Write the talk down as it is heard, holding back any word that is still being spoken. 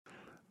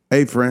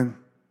Hey, friend,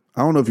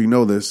 I don't know if you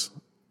know this,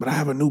 but I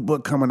have a new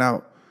book coming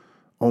out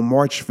on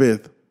March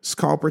 5th. It's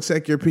called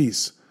Protect Your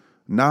Peace,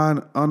 9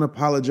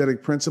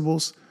 Unapologetic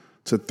Principles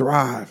to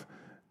Thrive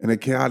in a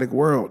Chaotic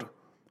World.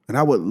 And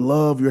I would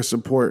love your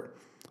support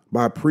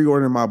by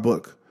pre-ordering my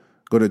book.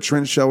 Go to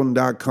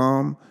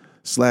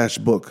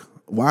trentshelton.com/book.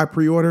 Why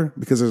pre-order?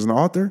 Because as an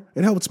author,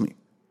 it helps me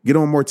get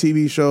on more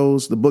TV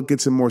shows. The book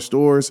gets in more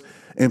stores.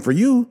 And for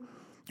you,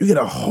 you get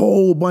a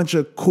whole bunch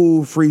of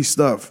cool free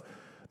stuff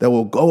that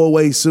will go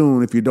away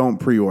soon if you don't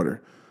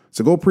pre-order.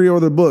 So go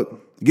pre-order the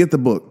book. Get the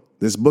book.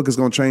 This book is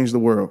going to change the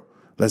world.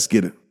 Let's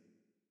get it.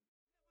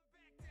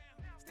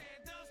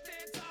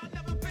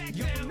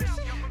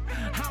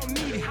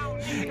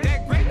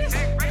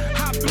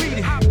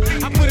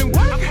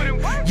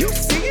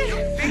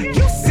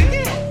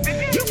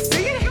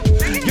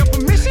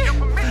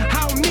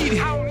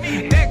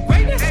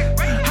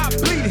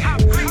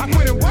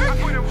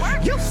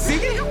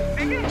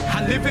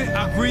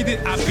 I breathe it,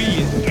 I be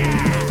it.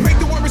 Yeah. Make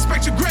the world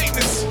respect your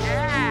greatness.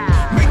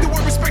 Yeah. Make the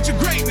world respect your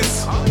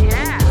greatness. Oh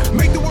yeah.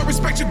 Make the world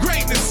respect your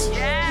greatness.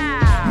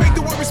 Yeah. Make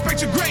the world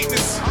respect your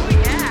greatness. Oh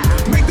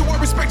yeah. Make the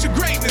world respect your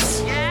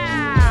greatness.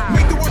 Yeah.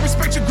 Make the world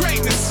respect your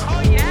greatness.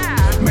 Oh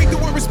yeah. Make the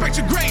world respect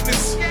your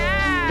greatness.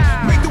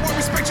 Yeah. Make the world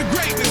respect your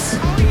greatness.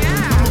 Oh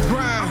yeah. I'ma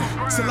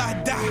grind till I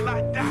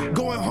die.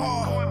 Going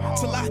hard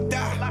till I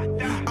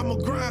die. I'ma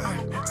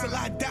grind till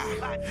I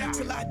die.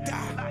 Till I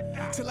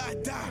die. Till I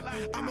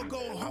die. I'ma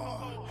go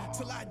hard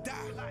till I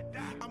die.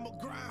 I'ma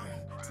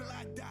grind till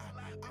I die.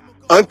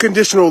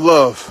 Unconditional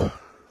love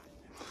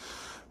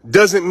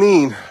doesn't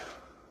mean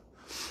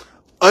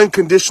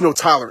unconditional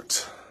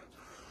tolerance.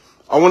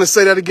 I want to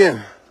say that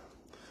again.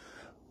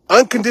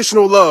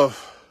 Unconditional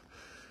love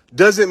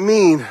doesn't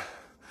mean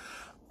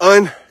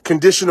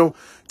unconditional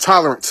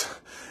tolerance.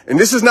 And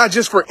this is not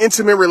just for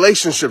intimate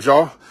relationships,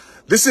 y'all.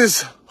 This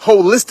is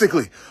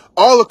holistically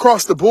all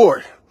across the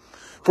board.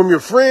 From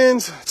your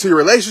friends, to your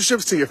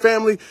relationships, to your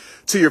family,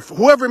 to your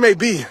whoever it may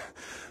be.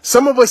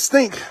 Some of us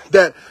think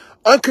that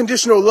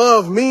unconditional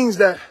love means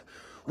that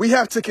we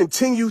have to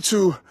continue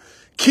to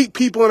keep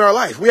people in our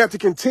life. We have to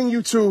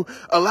continue to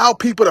allow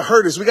people to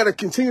hurt us. We got to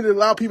continue to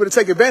allow people to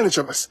take advantage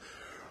of us.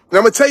 And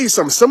I'm going to tell you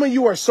something. Some of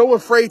you are so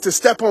afraid to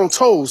step on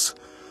toes.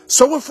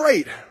 So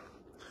afraid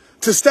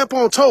to step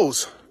on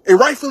toes. And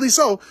rightfully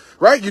so,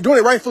 right? You're doing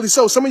it rightfully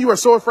so. Some of you are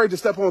so afraid to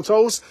step on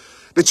toes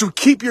that you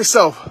keep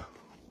yourself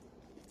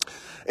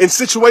in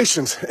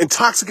situations, in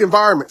toxic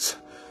environments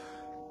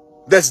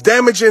that's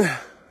damaging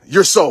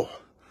your soul.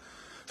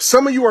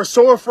 Some of you are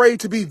so afraid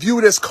to be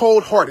viewed as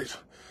cold-hearted.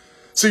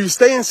 So you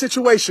stay in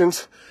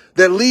situations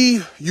that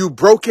leave you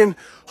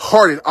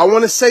broken-hearted. I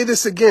want to say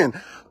this again.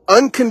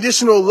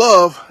 Unconditional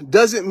love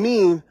doesn't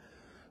mean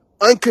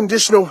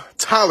unconditional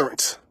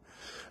tolerance.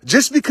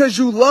 Just because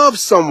you love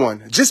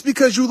someone, just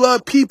because you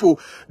love people,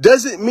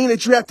 doesn't mean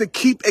that you have to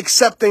keep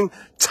accepting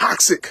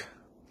toxic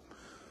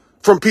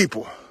from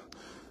people.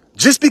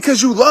 Just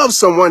because you love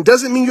someone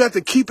doesn't mean you have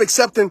to keep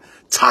accepting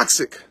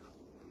toxic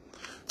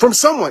from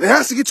someone. It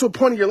has to get to a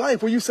point in your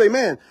life where you say,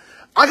 man,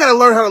 I got to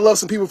learn how to love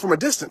some people from a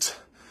distance.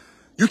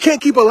 You can't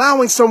keep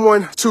allowing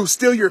someone to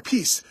steal your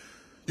peace.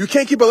 You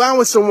can't keep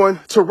allowing someone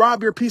to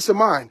rob your peace of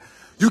mind.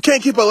 You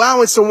can't keep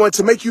allowing someone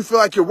to make you feel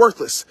like you're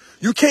worthless.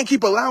 You can't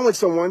keep allowing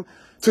someone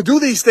to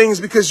do these things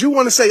because you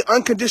want to say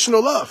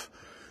unconditional love.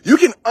 You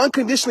can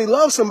unconditionally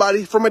love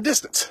somebody from a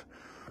distance.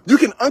 You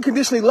can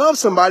unconditionally love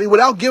somebody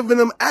without giving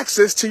them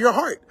access to your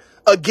heart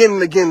again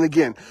and again and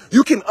again.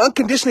 You can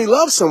unconditionally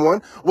love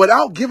someone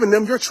without giving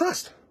them your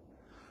trust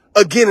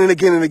again and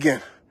again and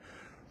again.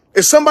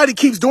 If somebody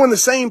keeps doing the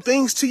same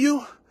things to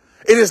you,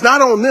 it is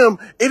not on them.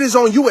 It is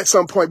on you at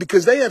some point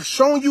because they have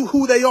shown you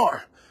who they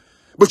are.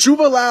 But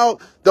you've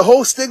allowed the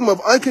whole stigma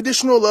of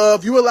unconditional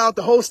love. You allowed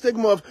the whole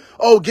stigma of,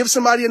 oh, give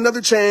somebody another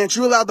chance.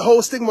 You allowed the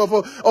whole stigma of,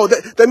 oh,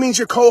 that means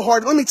you're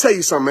cold-hearted. Let me tell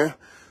you something, man.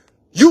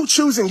 You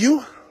choosing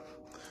you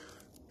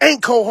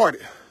ain't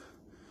cold-hearted.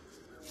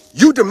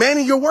 You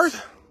demanding your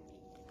worth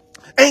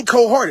ain't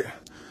cold-hearted.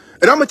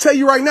 And I'm going to tell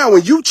you right now,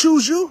 when you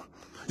choose you,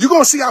 you're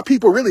going to see how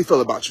people really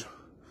feel about you.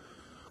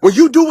 When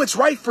you do what's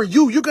right for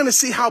you, you're going to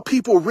see how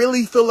people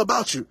really feel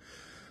about you.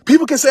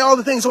 People can say all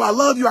the things, oh, I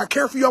love you, I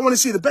care for you, I want to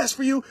see the best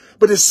for you.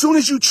 But as soon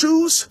as you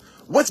choose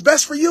what's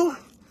best for you,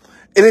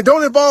 and it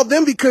don't involve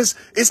them because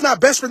it's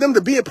not best for them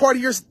to be a part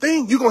of your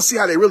thing, you're going to see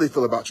how they really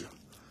feel about you.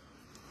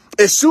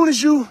 As soon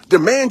as you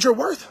demand your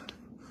worth,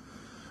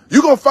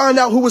 you're going to find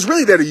out who was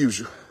really there to use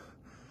you.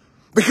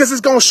 Because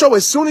it's going to show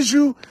as soon as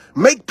you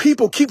make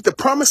people keep the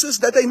promises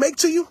that they make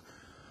to you,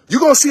 you're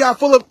going to see how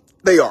full of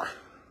they are.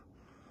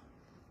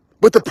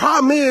 But the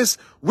problem is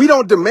we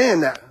don't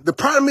demand that. The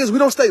problem is we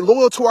don't stay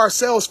loyal to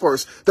ourselves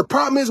first. The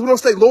problem is we don't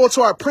stay loyal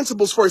to our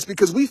principles first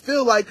because we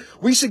feel like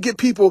we should give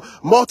people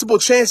multiple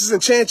chances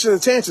and chances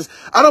and chances.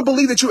 I don't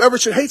believe that you ever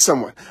should hate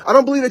someone. I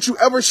don't believe that you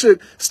ever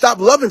should stop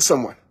loving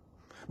someone.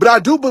 But I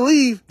do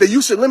believe that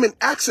you should limit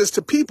access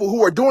to people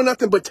who are doing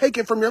nothing but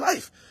taking from your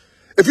life.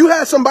 If you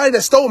had somebody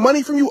that stole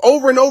money from you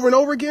over and over and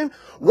over again,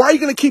 why are you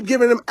going to keep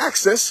giving them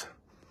access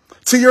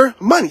to your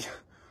money?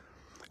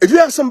 If you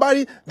have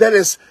somebody that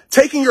is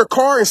taking your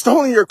car and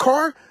stealing your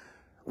car,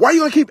 why are you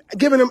going to keep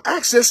giving them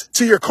access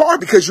to your car?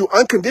 Because you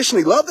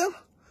unconditionally love them?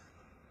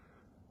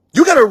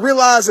 You got to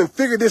realize and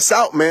figure this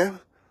out, man.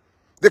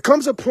 There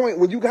comes a point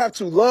when you have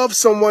to love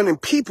someone and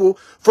people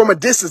from a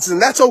distance, and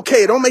that's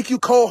okay. It don't make you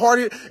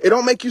cold-hearted. It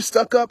don't make you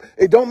stuck up.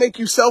 It don't make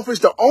you selfish.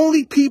 The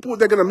only people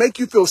that are going to make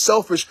you feel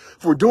selfish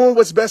for doing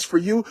what's best for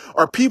you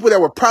are people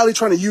that were probably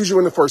trying to use you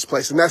in the first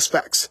place, and that's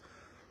facts.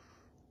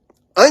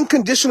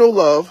 Unconditional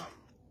love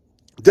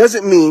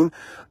doesn't mean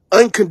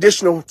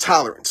unconditional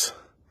tolerance.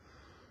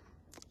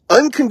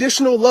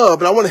 Unconditional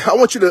love, and I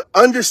want you to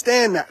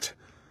understand that.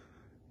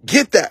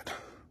 Get that.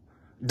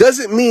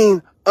 Doesn't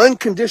mean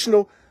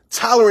unconditional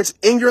tolerance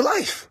in your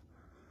life.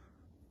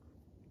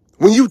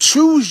 When you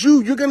choose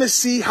you, you're going to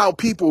see how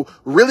people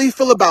really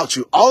feel about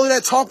you. All of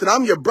that talk that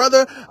I'm your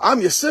brother,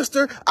 I'm your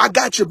sister, I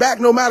got your back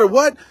no matter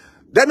what,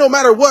 that no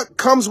matter what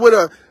comes with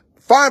a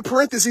fine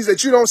parentheses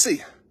that you don't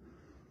see.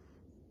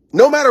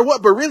 No matter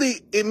what, but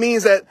really it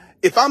means that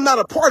if I'm not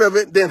a part of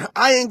it, then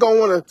I ain't going to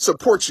want to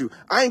support you.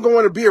 I ain't going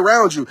to want to be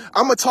around you.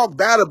 I'm going to talk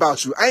bad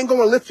about you. I ain't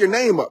going to lift your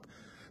name up.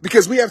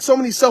 Because we have so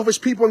many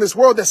selfish people in this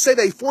world that say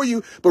they for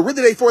you, but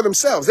really they for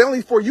themselves. They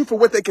only for you for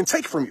what they can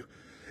take from you.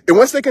 And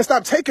once they can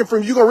stop taking from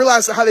you, you're going to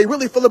realize how they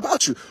really feel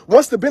about you.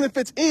 Once the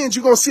benefits ends,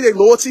 you're going to see their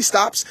loyalty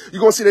stops. You're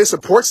going to see their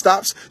support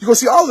stops. You're going to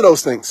see all of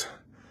those things.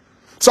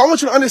 So I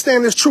want you to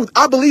understand this truth.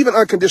 I believe in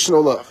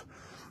unconditional love.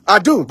 I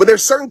do. But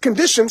there's certain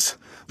conditions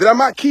that I'm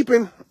not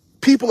keeping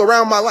people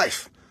around my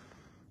life.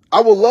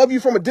 I will love you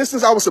from a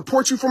distance. I will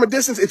support you from a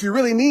distance. If you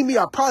really need me,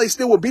 I probably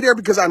still will be there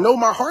because I know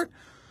my heart.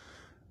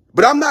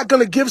 But I'm not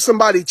going to give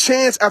somebody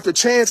chance after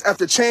chance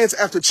after chance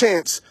after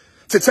chance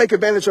to take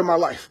advantage of my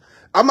life.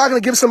 I'm not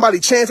going to give somebody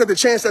chance after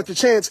chance after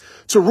chance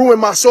to ruin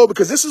my soul,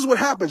 because this is what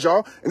happens,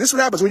 y'all. And this is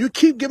what happens when you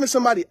keep giving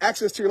somebody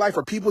access to your life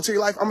or people to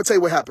your life. I'm going to tell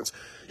you what happens.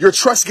 Your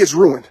trust gets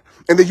ruined.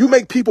 And then you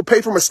make people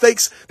pay for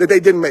mistakes that they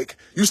didn't make.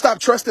 You stop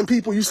trusting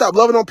people. You stop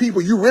loving on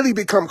people. You really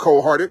become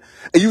cold-hearted,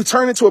 and you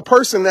turn into a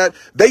person that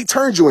they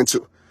turned you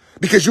into.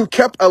 Because you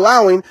kept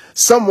allowing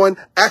someone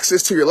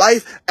access to your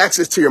life,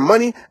 access to your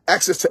money,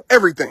 access to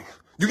everything.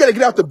 You got to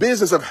get out the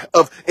business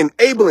of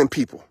enabling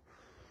people.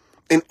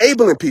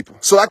 Enabling people.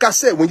 So like I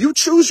said, when you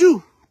choose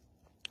you,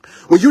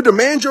 when you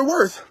demand your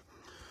worth,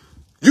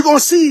 you're going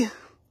to see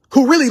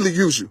who really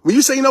use you. When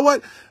you say, you know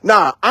what?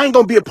 Nah, I ain't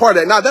going to be a part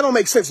of that. Nah, that don't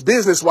make sense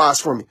business-wise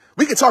for me.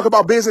 We can talk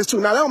about business too.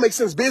 Nah, that don't make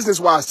sense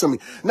business-wise to me.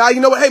 Nah, you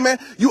know what? Hey, man,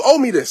 you owe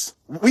me this.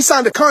 We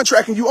signed a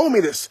contract and you owe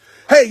me this.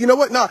 Hey, you know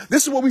what? Nah,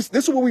 this is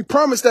what we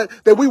promised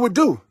that we would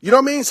do. You know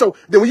what I mean? So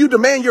then when you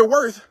demand your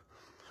worth,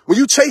 when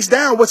you chase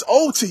down what's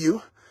owed to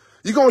you,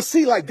 you're going to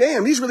see like,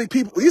 damn, these are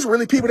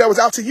really people that was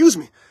out to use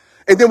me.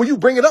 And then when you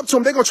bring it up to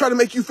them, they're going to try to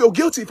make you feel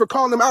guilty for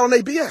calling them out on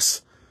their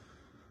BS.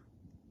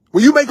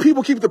 When you make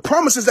people keep the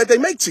promises that they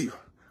make to you.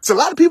 So a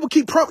lot of people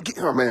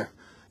oh man,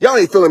 y'all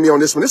ain't feeling me on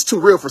this one. It's too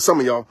real for some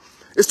of y'all.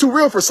 It's too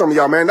real for some of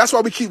y'all, man. That's why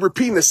we keep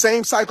repeating the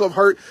same cycle of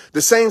hurt,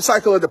 the same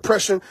cycle of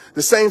depression,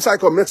 the same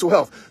cycle of mental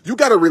health. You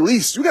got to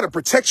release. You got to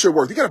protect your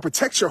worth. You got to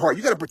protect your heart.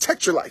 You got to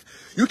protect your life.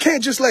 You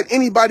can't just let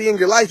anybody in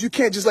your life. You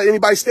can't just let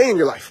anybody stay in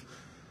your life.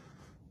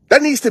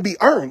 That needs to be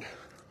earned.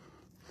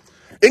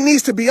 It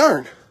needs to be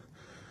earned.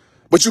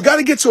 But you got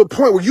to get to a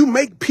point where you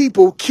make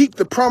people keep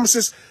the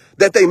promises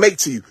that they make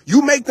to you.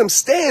 You make them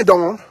stand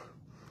on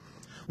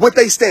what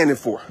they standing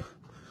for.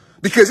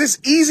 Because it's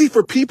easy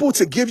for people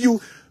to give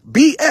you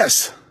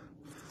BS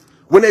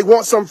when they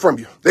want something from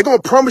you. They're going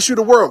to promise you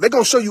the world. They're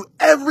going to show you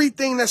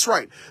everything that's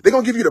right. They're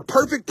going to give you the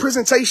perfect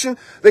presentation.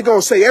 They're going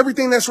to say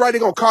everything that's right. They're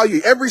going to call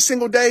you every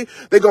single day.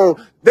 They're going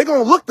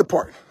to look the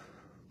part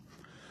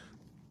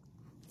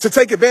to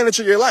take advantage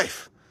of your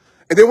life.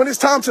 And then when it's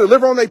time to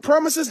deliver on their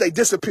promises, they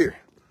disappear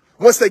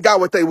once they got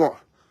what they want.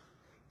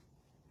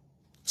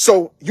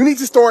 So you need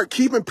to start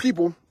keeping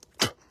people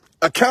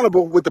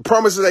accountable with the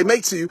promises they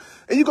make to you.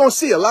 And you're going to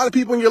see a lot of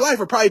people in your life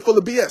are probably full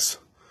of BS.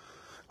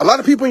 A lot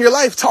of people in your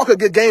life talk a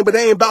good game, but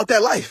they ain't about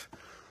that life.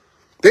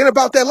 They ain't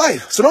about that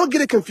life. So don't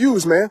get it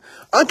confused, man.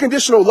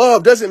 Unconditional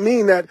love doesn't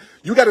mean that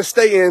you got to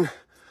stay in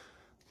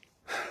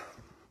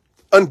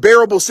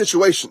unbearable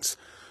situations.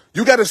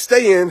 You got to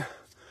stay in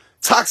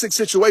toxic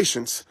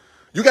situations.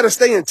 You got to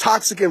stay in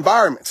toxic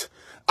environments.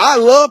 I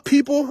love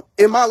people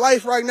in my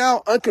life right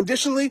now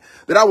unconditionally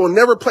that I will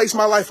never place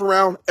my life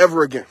around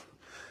ever again.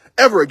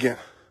 Ever again.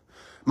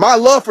 My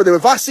love for them,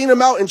 if I seen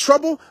them out in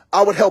trouble,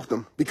 I would help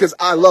them because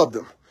I love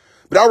them.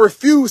 But I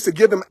refuse to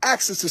give them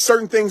access to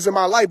certain things in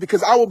my life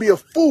because I will be a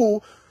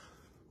fool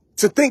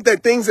to think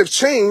that things have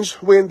changed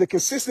when the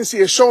consistency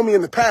has shown me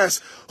in the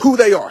past who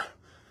they are.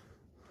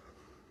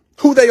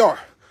 Who they are.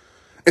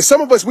 And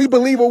some of us, we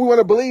believe what we want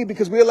to believe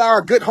because we allow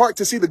our good heart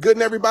to see the good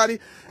in everybody.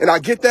 And I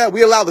get that.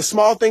 We allow the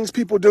small things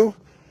people do.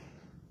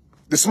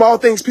 The small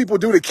things people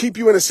do to keep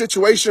you in a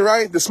situation,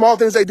 right? The small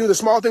things they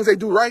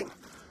do right.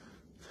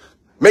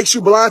 Makes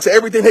you blind to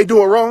everything they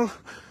doing wrong.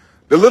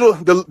 The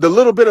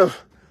little bit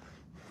of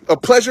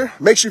pleasure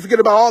makes you forget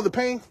about all the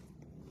pain.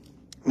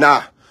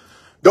 Nah,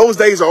 those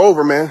days are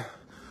over, man.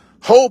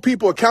 Hold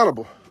people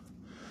accountable.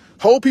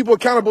 Hold people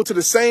accountable to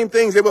the same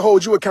things they would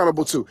hold you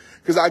accountable to.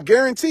 Because I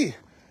guarantee,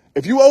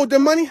 if you owed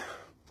them money,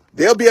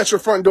 they'll be at your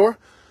front door,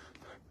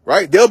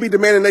 right? They'll be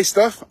demanding their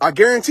stuff. I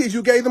guarantee if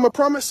you gave them a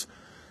promise,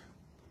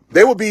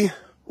 they will be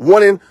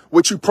wanting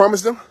what you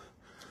promised them.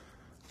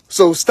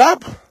 So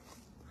stop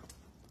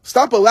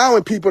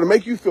allowing people to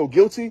make you feel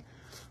guilty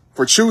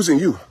for choosing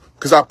you.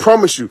 Because I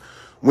promise you,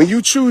 when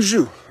you choose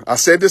you, I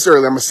said this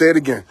earlier, I'm going to say it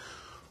again.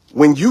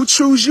 When you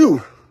choose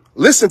you,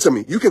 listen to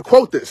me. You can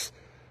quote this.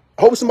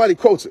 I hope somebody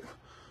quotes it.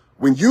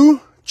 When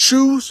you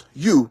choose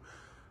you,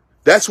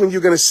 that's when you're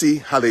going to see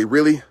how they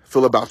really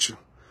feel about you.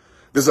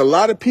 There's a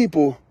lot of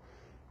people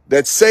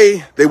that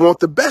say they want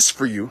the best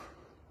for you,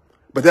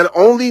 but that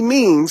only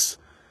means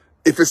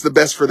if it's the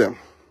best for them.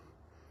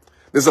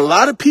 There's a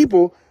lot of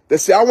people that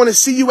say, I want to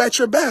see you at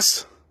your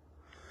best.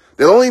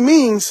 That only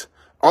means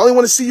I only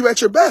want to see you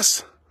at your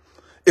best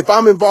if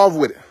I'm involved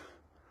with it.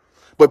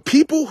 But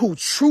people who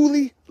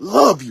truly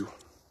love you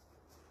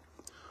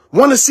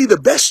want to see the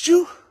best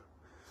you,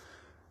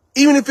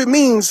 even if it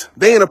means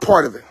they ain't a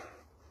part of it.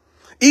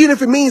 Even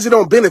if it means they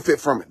don't benefit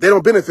from it. They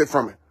don't benefit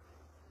from it.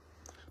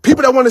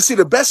 People that want to see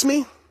the best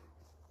me,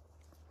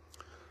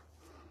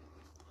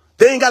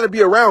 they ain't got to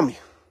be around me.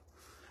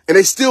 And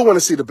they still want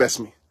to see the best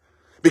me.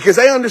 Because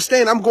they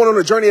understand I'm going on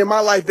a journey in my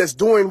life that's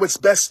doing what's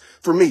best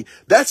for me.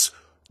 That's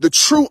the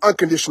true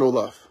unconditional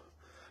love.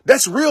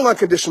 That's real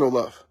unconditional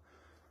love.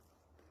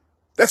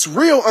 That's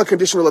real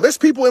unconditional love. There's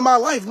people in my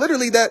life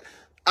literally that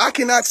I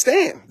cannot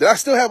stand, that I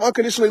still have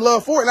unconditionally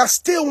love for, and I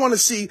still want to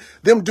see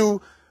them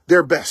do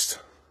their best.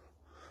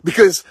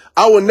 Because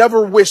I will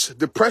never wish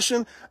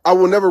depression. I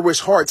will never wish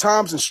hard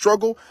times and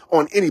struggle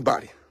on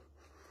anybody.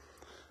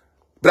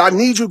 But I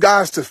need you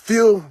guys to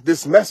feel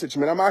this message,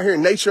 man. I'm out here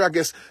in nature. I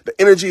guess the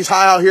energy is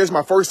high out here. It's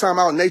my first time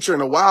out in nature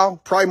in a while,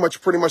 pretty much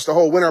the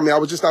whole winter. I mean, I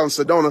was just out in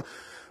Sedona,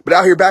 but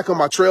out here back on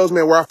my trails,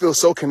 man, where I feel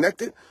so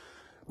connected.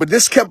 But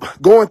this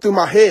kept going through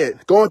my head.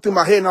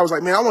 And I was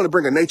like, man, I want to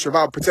bring a nature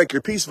vibe, protect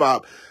your peace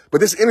vibe. But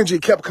this energy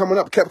kept coming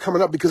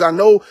up because I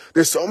know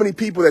there's so many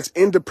people that's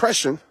in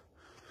depression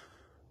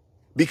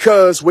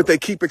because what they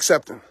keep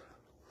accepting.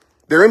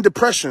 They're in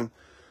depression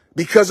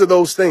because of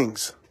those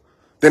things.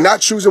 They're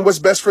not choosing what's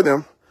best for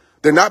them.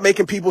 They're not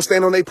making people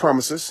stand on their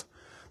promises.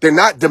 They're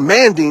not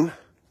demanding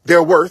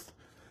their worth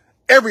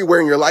everywhere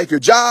in your life, your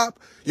job,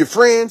 your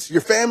friends,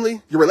 your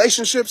family, your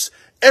relationships,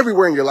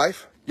 everywhere in your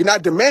life. You're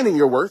not demanding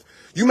your worth.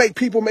 You make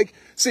people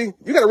see,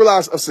 you got to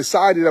realize a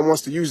society that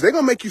wants to use, they're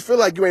going to make you feel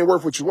like you ain't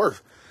worth what you're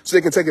worth so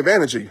they can take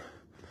advantage of you.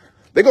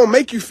 They're going to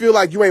make you feel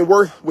like you ain't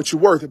worth what you're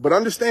worth. But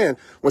understand,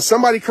 when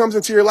somebody comes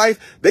into your life,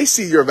 they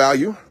see your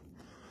value.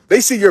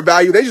 They see your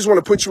value. They just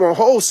want to put you on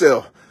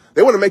wholesale.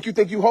 They want to make you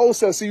think you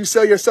wholesale so you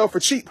sell yourself for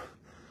cheap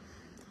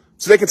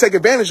so they can take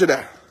advantage of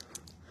that.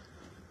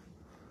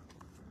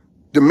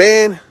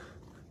 Demand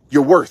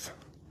your worth.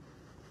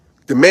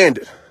 Demand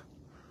it.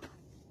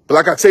 But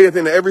like I tell you at the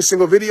end of every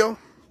single video,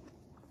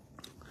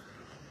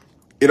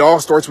 it all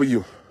starts with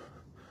you.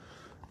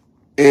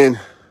 And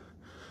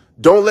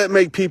don't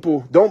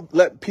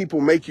let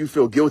people make you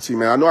feel guilty,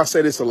 man. I know I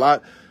say this a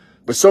lot,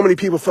 but so many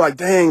people feel like,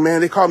 dang,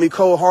 man, they call me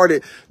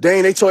cold-hearted.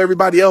 Dang, they told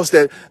everybody else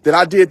that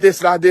I did this,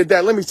 that I did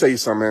that. Let me tell you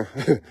something,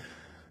 man.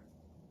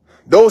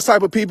 Those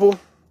type of people,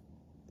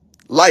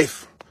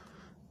 life,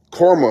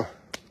 karma,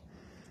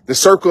 the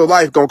circle of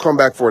life gonna come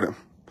back for them.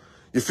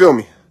 You feel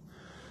me?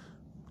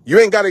 You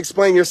ain't got to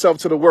explain yourself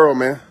to the world,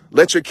 man.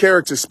 Let your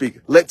character speak.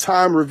 Let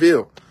time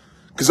reveal.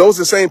 Because those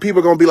are the same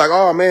people going to be like,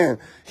 oh, man,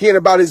 he ain't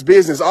about his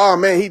business. Oh,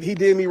 man, he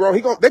did me wrong.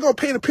 They're going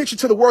to paint a picture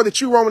to the world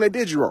that you wrong when they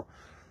did you wrong.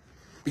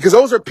 Because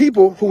those are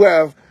people who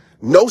have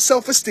no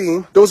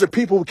self-esteem. Those are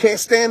people who can't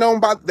stand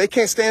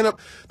up.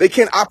 They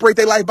can't operate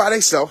their life by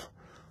themselves.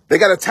 They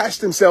got to attach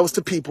themselves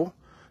to people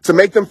to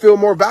make them feel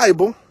more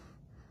valuable.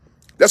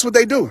 That's what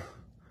they do.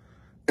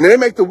 And then they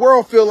make the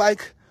world feel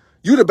like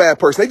you the bad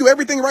person. They do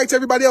everything right to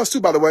everybody else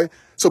too, by the way.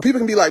 So people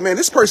can be like, man,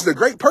 this person's a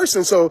great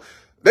person. So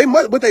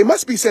what they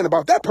must be saying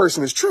about that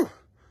person is true.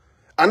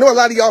 I know a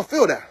lot of y'all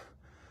feel that.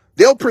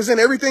 They'll present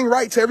everything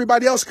right to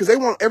everybody else because they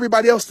want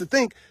everybody else to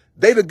think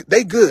they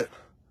good.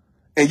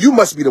 And you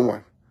must be the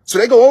one. So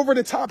they go over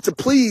the top to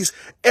please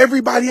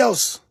everybody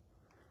else.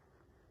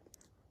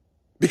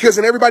 Because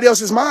in everybody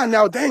else's mind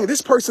now, dang,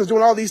 this person's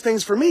doing all these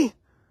things for me.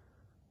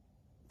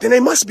 Then they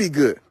must be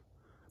good.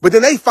 But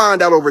then they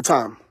find out over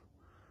time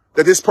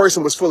that this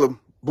person was full of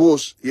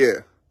bullshit. Yeah.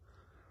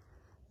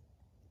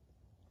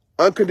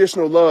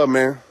 Unconditional love,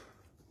 man,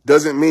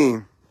 doesn't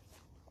mean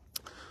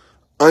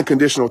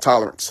unconditional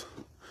tolerance.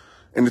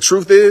 And the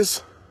truth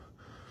is,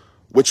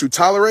 what you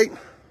tolerate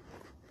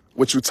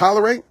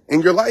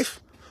in your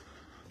life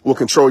will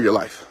control your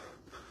life.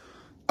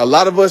 A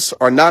lot of us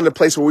are not in the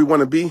place where we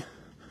want to be,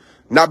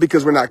 not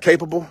because we're not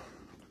capable,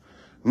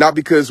 not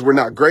because we're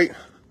not great.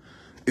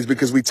 It's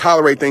because we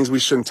tolerate things we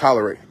shouldn't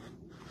tolerate.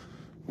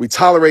 We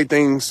tolerate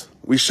things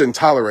we shouldn't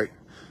tolerate.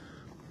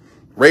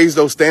 Raise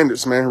those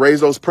standards, man.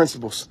 Raise those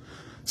principles.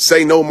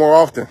 Say no more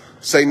often.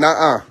 Say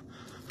nah-uh.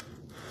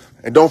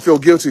 And don't feel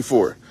guilty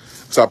for it.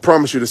 So I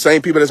promise you, the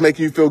same people that's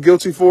making you feel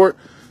guilty for it,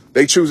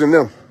 they choosing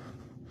them.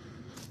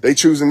 They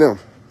choosing them.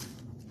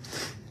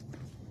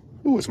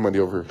 Ooh, it's money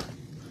over here.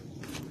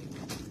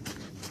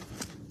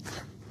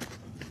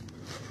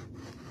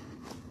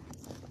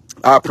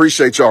 I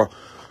appreciate y'all.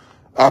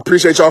 I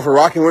appreciate y'all for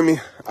rocking with me.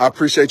 I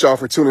appreciate y'all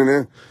for tuning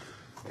in.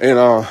 And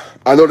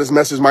I know this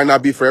message might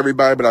not be for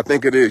everybody, but I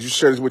think it is. You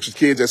share this with your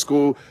kids at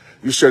school.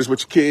 You share this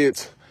with your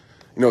kids.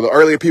 You know, the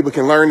earlier people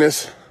can learn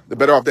this, the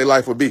better off their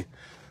life will be.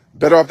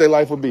 Better off their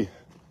life will be.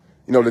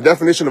 You know, the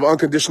definition of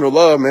unconditional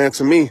love, man,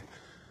 to me,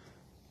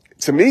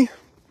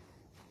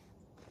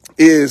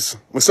 is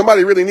when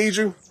somebody really needs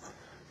you,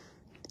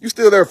 you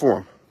still there for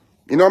them.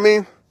 You know what I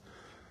mean?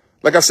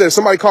 Like I said, if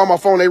somebody call my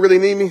phone, they really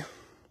need me,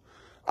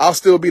 I'll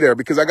still be there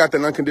because I got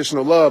that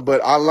unconditional love.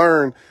 But I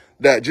learned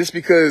that just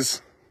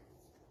because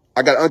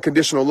I got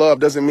unconditional love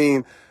doesn't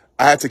mean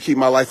I have to keep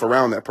my life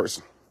around that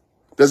person.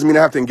 Doesn't mean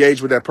I have to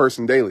engage with that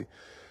person daily.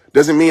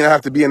 Doesn't mean I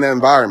have to be in that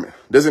environment.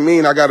 Doesn't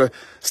mean I got to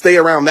stay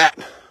around that.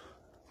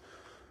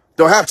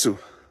 Don't have to.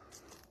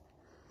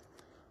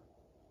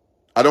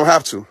 I don't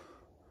have to.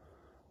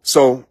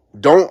 So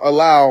don't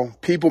allow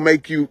people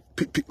make you,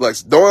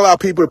 don't allow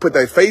people to put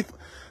their faith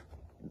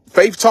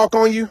talk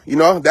on you. You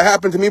know, that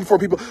happened to me before.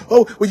 People,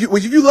 oh, well,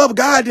 you love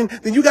God,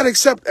 then you got to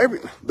accept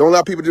everything. Don't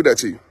allow people to do that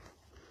to you.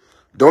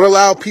 Don't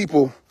allow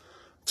people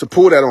to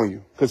pull that on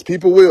you, because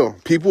people will.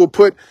 People will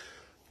put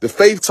the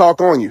faith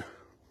talk on you,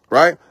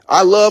 right?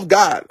 I love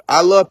God.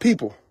 I love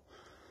people.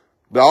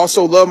 But I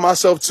also love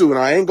myself too, and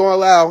I ain't going to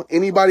allow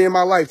anybody in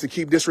my life to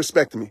keep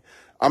disrespecting me.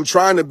 I'm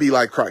trying to be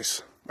like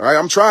Christ, all right?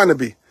 I'm trying to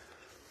be.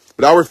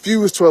 But I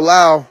refuse to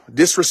allow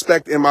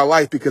disrespect in my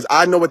life because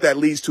I know what that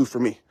leads to for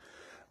me.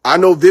 I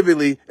know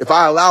vividly, if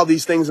I allow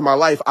these things in my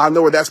life, I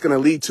know where that's going to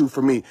lead to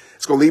for me.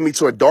 It's going to lead me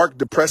to a dark,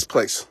 depressed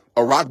place,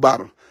 a rock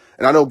bottom.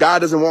 And I know God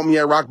doesn't want me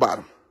at rock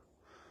bottom.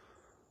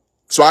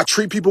 So I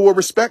treat people with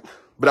respect,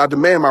 but I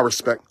demand my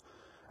respect.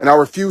 And I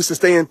refuse to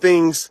stay in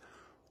things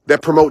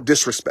that promote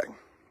disrespect.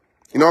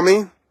 You know what I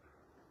mean?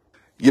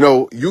 You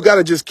know, you got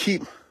to just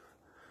keep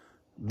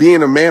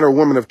being a man or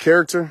woman of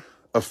character,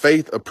 of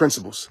faith, of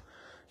principles.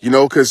 You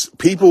know, because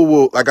people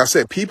will, like I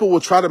said, people will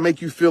try to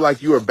make you feel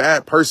like you're a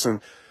bad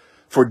person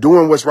for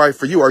doing what's right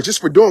for you, or just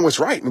for doing what's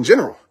right in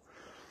general.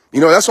 You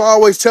know, that's why I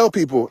always tell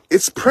people,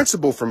 it's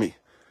principle for me.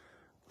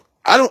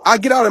 I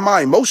get out of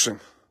my emotion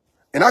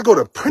and I go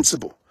to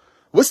principle.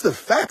 What's the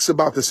facts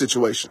about the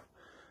situation?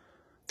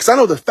 Because I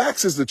know the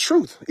facts is the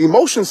truth.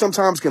 Emotion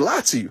sometimes can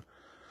lie to you.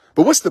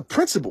 But what's the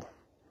principle?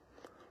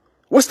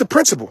 What's the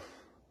principle?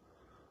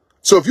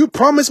 So if you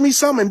promise me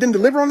something and then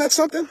deliver on that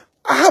something,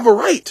 I have a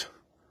right.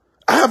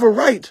 I have a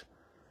right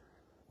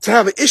to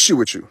have an issue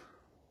with you.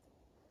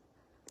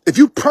 If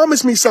you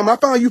promise me something, I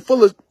found you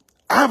full of,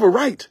 I have a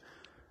right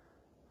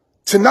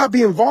to not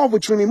be involved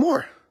with you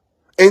anymore.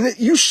 And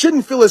you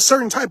shouldn't feel a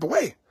certain type of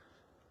way.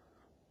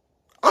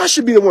 I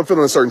should be the one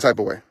feeling a certain type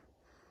of way.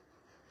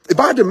 If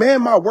I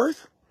demand my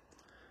worth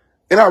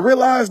and I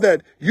realize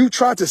that you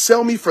tried to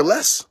sell me for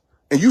less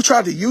and you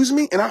tried to use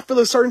me and I feel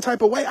a certain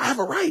type of way, I have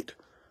a right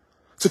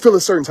to feel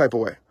a certain type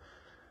of way.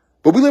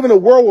 But we live in a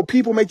world where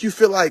people make you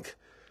feel like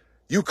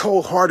you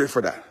cold-hearted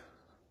for that.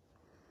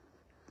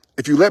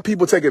 If you let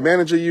people take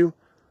advantage of you,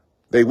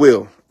 they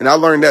will. And I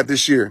learned that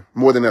this year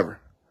more than ever.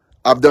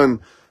 I've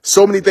done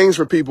so many things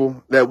for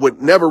people that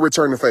would never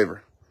return the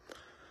favor.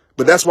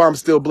 But that's why I'm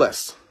still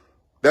blessed.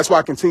 That's why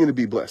I continue to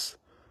be blessed.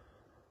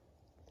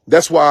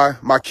 That's why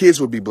my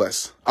kids will be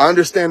blessed. I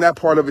understand that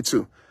part of it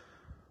too.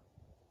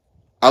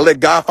 I let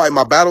God fight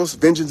my battles.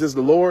 Vengeance is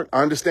the Lord.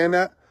 I understand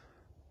that.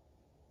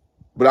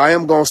 But I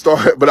am going to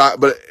start,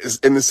 but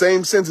in the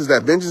same sense as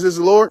that vengeance is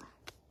the Lord,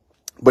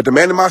 but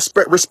demanding my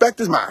respect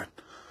is mine.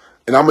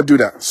 And I'm going to do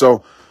that.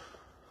 So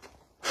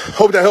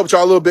hope that helped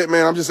y'all a little bit,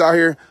 man. I'm just out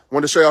here.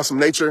 Wanted to show y'all some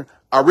nature.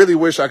 I really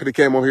wish I could have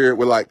came over here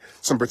with like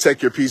some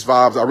protect your peace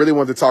vibes. I really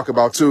wanted to talk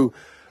about too,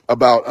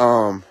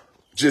 about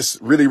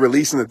just really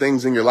releasing the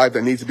things in your life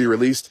that need to be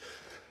released.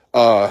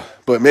 But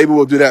maybe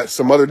we'll do that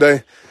some other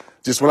day.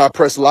 Just when I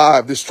press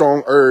live, this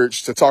strong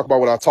urge to talk about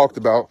what I talked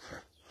about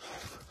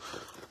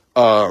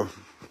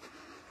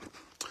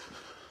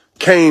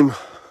came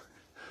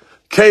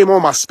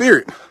on my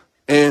spirit.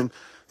 And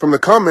from the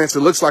comments,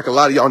 it looks like a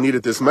lot of y'all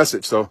needed this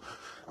message. So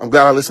I'm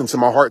glad I listened to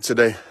my heart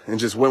today and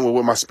just went with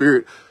what my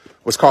spirit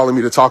was calling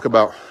me to talk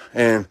about.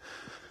 And,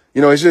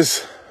 you know, it's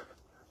just,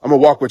 I'm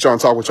going to walk with y'all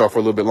and talk with y'all for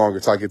a little bit longer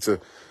until I get to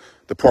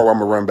the part where I'm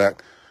going to run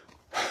back.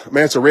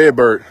 Man, it's a red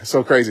bird. It's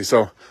so crazy.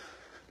 So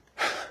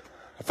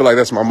I feel like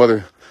that's my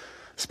mother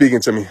speaking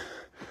to me.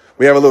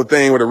 We have a little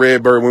thing with a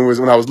red bird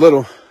when I was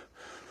little.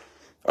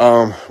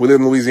 We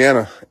lived in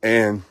Louisiana,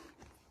 and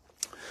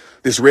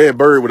this red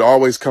bird would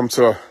always come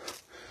to,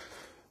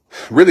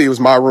 really it was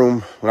my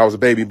room when I was a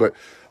baby, but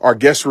our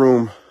guest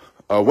room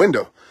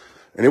window.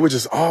 And it would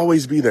just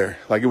always be there.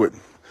 Like it would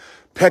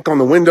peck on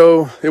the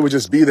window. It would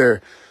just be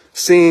there,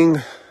 sing.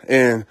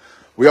 And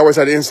we always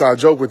had an inside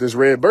joke with this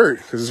red bird,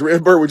 because this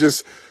red bird would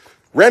just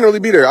randomly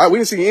be there. We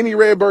didn't see any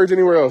red birds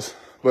anywhere else,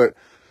 but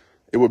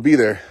it would be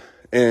there.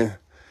 And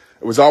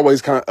it was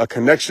always kind of a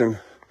connection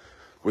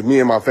with me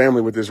and my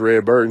family with this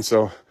red bird. And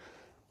so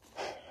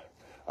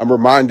I'm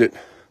reminded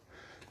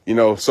you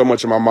know, so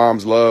much of my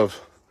mom's love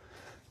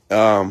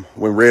when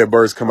red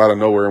birds come out of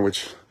nowhere, in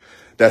which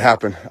that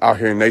happened out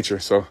here in nature.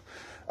 So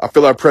I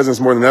feel our presence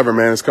more than ever,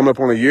 man. It's coming up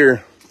on a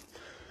year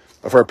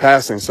of her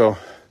passing. So,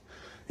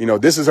 you know,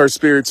 this is her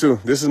spirit too.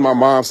 This is my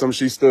mom, something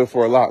she stood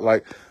for a lot.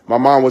 Like, my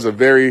mom was a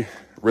very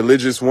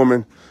religious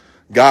woman,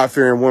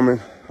 God-fearing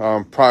woman,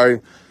 probably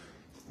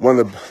one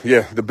of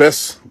the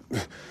best,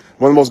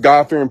 one of the most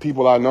God-fearing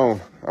people I've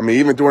known. I mean,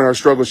 even during her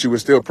struggle, she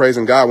was still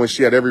praising God when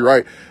she had every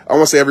right. I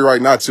won't say every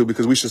right not to,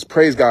 because we should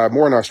praise God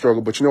more in our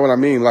struggle. But you know what I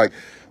mean? Like,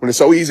 when it's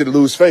so easy to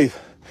lose faith,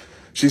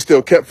 she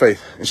still kept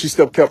faith, and she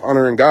still kept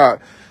honoring God,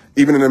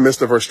 even in the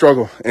midst of her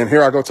struggle. And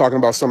here I go talking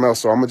about something else,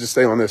 so I'm going to just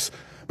stay on this.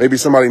 Maybe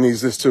somebody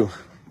needs this too.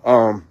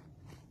 And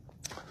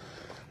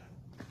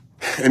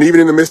even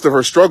in the midst of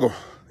her struggle,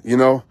 you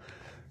know,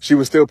 she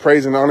was still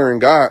praising and honoring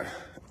God.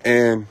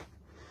 And,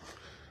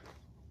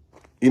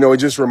 you know, it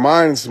just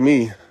reminds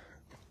me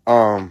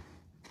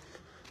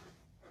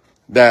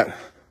that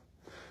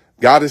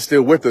God is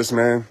still with us,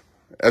 man.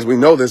 As we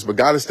know this, but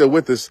God is still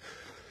with us,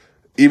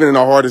 even in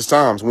our hardest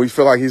times. When we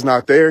feel like he's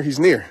not there, he's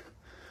near.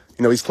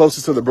 You know, he's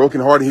closest to the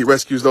brokenhearted. He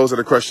rescues those that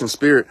are crushed in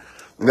spirit.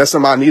 And that's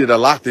something I needed a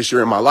lot this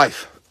year in my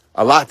life.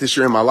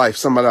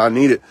 Somebody I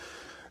needed.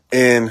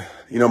 And,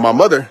 you know, my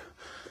mother,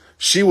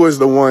 she was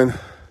the one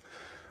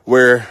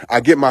where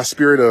I get my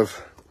spirit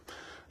of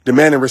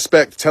demanding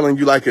respect, telling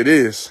you like it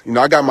is. You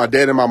know, I got my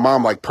dad and my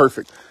mom like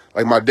perfect.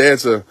 Like, my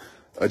dad's a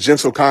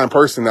gentle, kind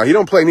person. Now, he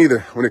don't play neither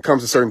when it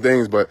comes to certain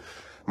things, but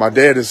my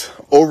dad is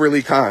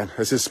overly kind.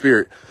 That's his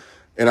spirit.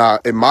 And I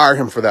admire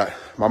him for that.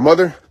 My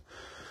mother,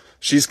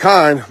 she's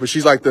kind, but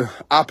she's like the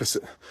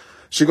opposite.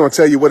 She's going to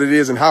tell you what it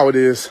is and how it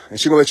is, and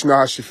she's going to let you know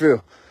how she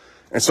feel.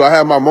 And so I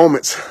have my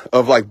moments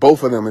of like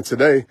both of them. And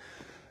today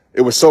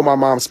it was so my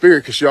mom's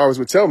spirit, because she always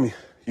would tell me,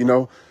 you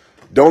know,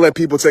 don't let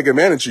people take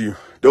advantage of you.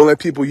 Don't let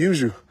people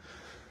use you,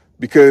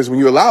 because when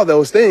you allow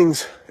those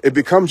things, it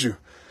becomes you.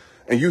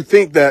 And you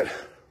think that's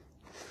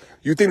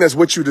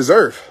what you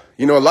deserve.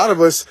 You know, a lot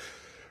of us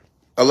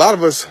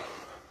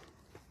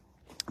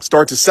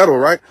start to settle,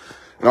 right?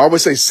 And I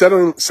always say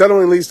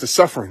settling leads to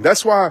suffering.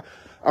 That's why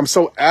I'm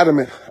so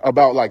adamant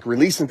about like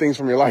releasing things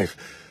from your life.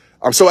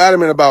 I'm so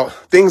adamant about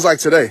things like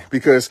today,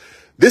 because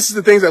this is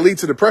the things that lead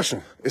to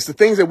depression. It's the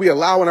things that we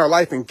allow in our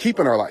life and keep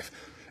in our life.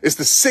 It's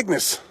the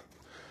sickness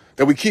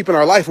that we keep in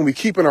our life and we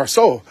keep in our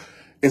soul.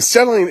 And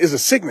settling is a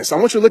sickness. I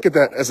want you to look at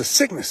that as a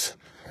sickness.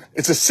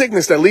 It's a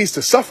sickness that leads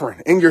to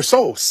suffering in your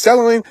soul.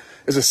 Settling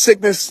is a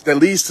sickness that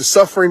leads to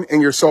suffering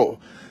in your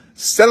soul.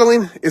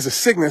 Settling is a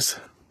sickness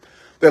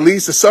that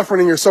leads to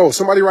suffering in your soul.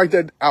 Somebody write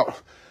that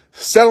out.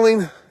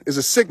 Settling is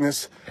a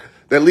sickness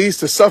that leads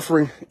to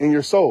suffering in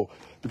your soul.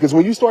 Because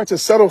when you start to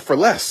settle for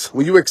less,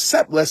 when you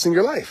accept less in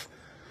your life,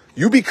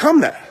 you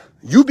become that.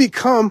 You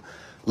become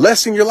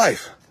less in your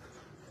life.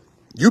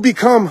 You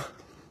become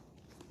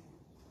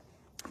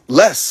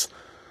less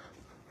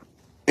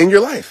in your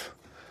life.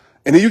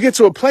 And then you get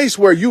to a place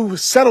where you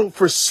settled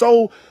for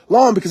so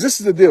long, because this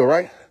is the deal,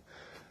 right?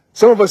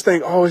 Some of us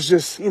think, oh, it's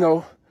just, you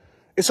know,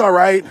 it's all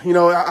right. You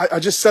know, I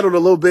just settled a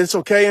little bit. It's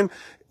okay. And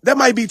that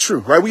might be true,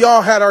 right? We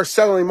all had our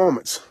settling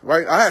moments,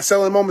 right? I had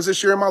settling moments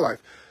this year in my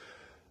life,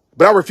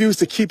 but I refuse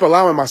to keep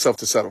allowing myself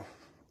to settle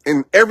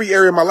in every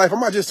area of my life. I'm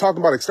not just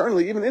talking about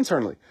externally, even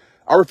internally.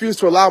 I refuse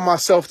to allow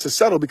myself to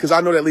settle, because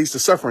I know that leads to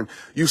suffering.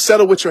 You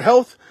settle with your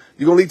health,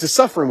 you're going to lead to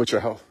suffering with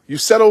your health. You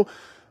settle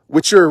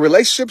with your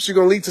relationships, you're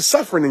going to lead to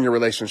suffering in your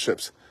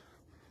relationships.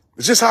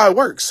 It's just how it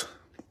works.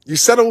 You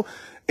settle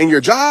in your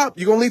job,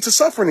 you're going to lead to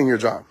suffering in your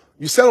job.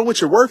 You settle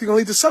with your worth, you're going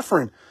to lead to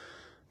suffering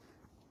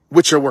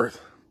with your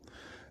worth.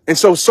 And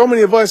so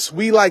many of us,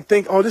 we like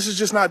think, oh, this is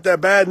just not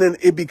that bad. And then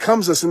it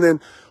becomes us. And then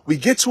we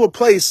get to a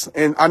place,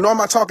 and I know I'm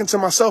not talking to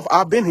myself.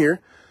 I've been here,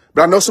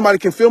 but I know somebody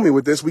can feel me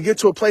with this. We get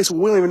to a place where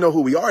we don't even know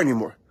who we are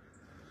anymore.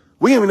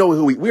 We don't even know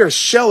who we are, a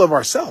shell of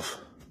ourselves.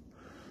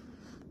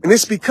 And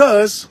it's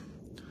because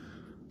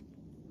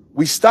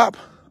we stop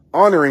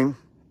honoring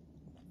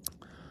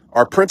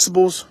our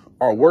principles,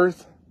 our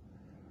worth.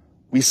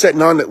 We set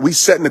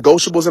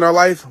negotiables in our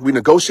life. We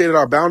negotiated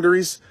our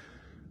boundaries.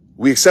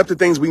 We accepted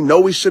things we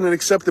know we shouldn't have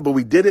accepted, but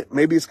we did it.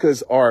 Maybe it's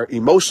because our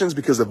emotions,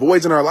 because of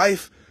voids in our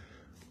life.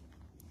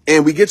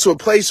 And we get to a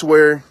place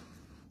where,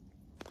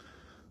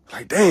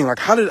 like, dang, like,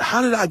 how did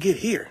I get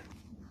here?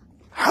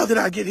 How did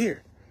I get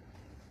here?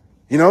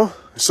 You know?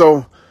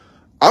 So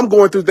I'm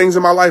going through things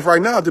in my life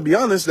right now, to be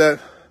honest, that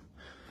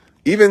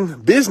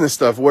even business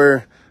stuff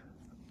where,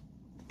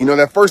 you know,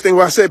 that first thing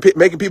where I said,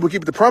 making people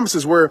keep the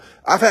promises, where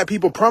I've had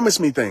people promise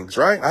me things,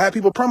 right? I had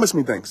people promise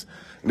me things.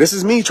 And this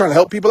is me trying to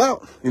help people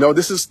out. You know,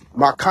 this is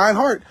my kind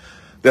heart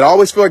that I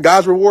always feel like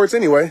God's rewards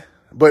anyway,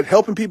 but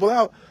helping people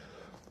out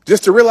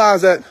just to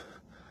realize that,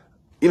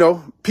 you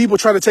know, people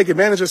try to take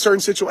advantage of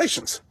certain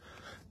situations.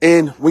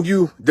 And when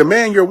you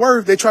demand your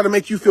worth, they try to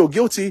make you feel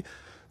guilty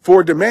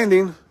for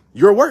demanding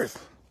your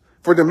worth,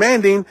 for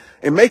demanding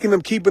and making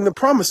them keeping the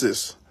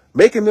promises,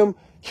 making them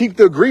keep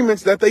the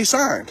agreements that they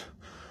signed.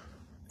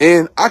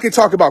 And I can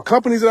talk about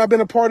companies that I've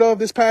been a part of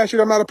this past year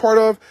that I'm not a part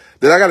of,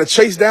 that I got to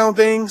chase down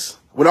things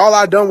when all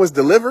I done was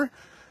deliver.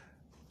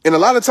 And a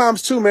lot of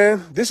times too,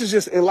 man, this is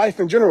just in life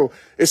in general.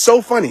 It's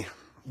so funny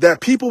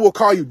that people will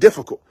call you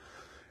difficult.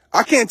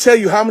 I can't tell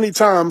you how many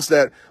times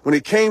that when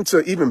it came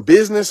to even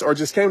business or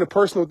just came to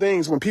personal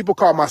things, when people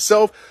call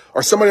myself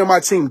or somebody on my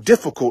team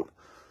difficult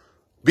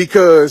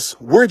because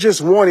we're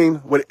just wanting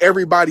what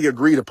everybody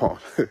agreed upon.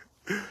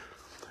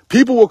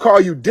 People will call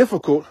you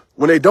difficult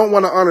when they don't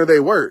want to honor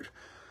their word.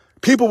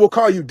 People will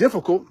call you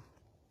difficult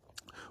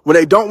when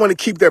they don't want to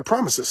keep their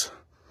promises.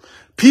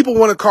 People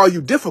want to call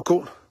you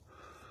difficult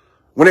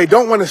when they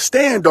don't want to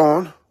stand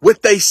on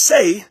what they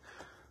say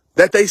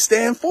that they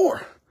stand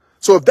for.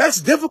 So if that's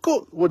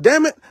difficult, well,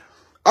 damn it,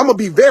 I'm going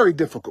to be very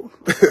difficult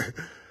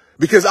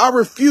because I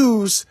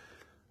refuse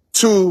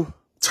to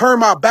turn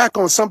my back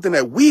on something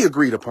that we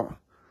agreed upon.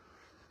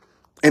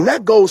 And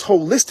that goes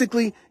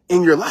holistically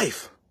in your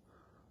life.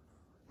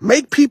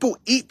 Make people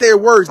eat their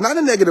words, not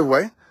in a negative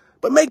way,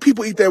 but make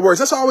people eat their words.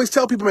 That's why I always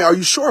tell people, man, are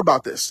you sure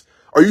about this?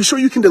 Are you sure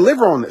you can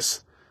deliver on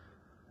this?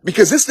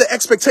 Because this is the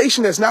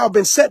expectation that's now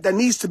been set that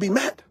needs to be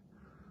met.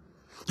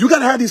 You got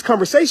to have these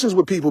conversations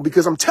with people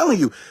because I'm telling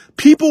you,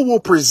 people will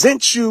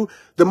present you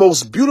the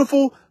most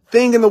beautiful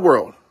thing in the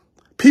world.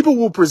 People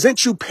will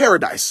present you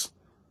paradise.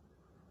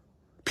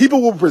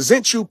 People will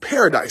present you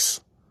paradise,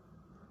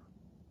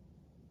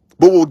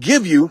 but will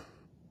give you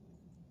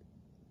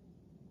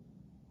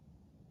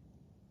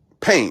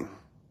pain.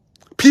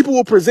 People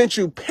will present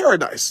you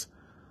paradise,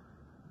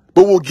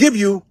 but will give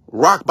you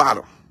rock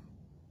bottom.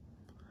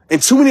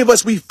 And too many of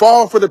us, we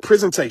fall for the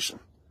presentation.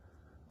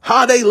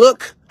 How they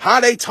look, how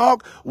they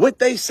talk, what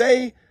they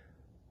say,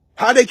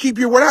 how they keep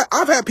your word.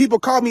 I've had people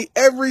call me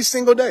every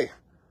single day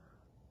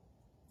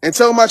and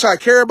tell how much I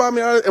care about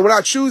me. And when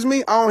I choose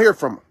me, I don't hear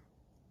from them.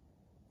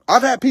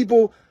 I've had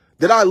people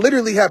that I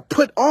literally have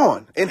put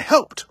on and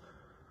helped.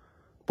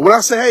 But when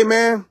I say, hey,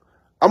 man,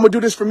 I'm going to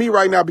do this for me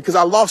right now because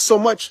I lost so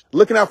much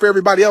looking out for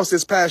everybody else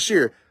this past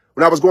year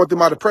when I was going through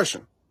my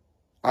depression,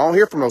 I don't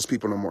hear from those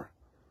people no more.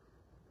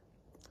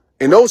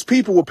 And those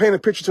people will paint a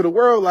picture to the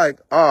world like,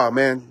 oh,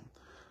 man,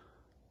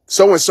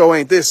 so-and-so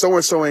ain't this,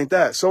 so-and-so ain't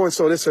that,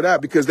 so-and-so this or that,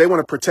 because they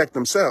want to protect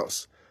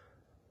themselves.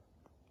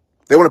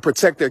 They want to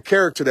protect their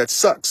character that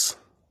sucks.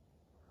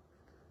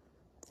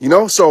 You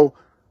know, so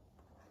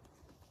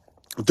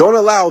don't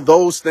allow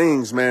those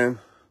things, man,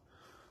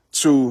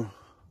 to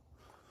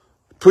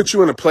put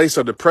you in a place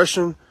of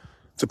depression,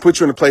 to put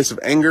you in a place of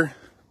anger,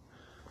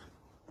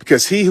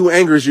 because he who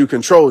angers you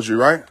controls you,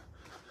 right?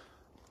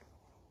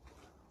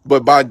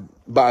 But by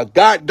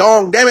God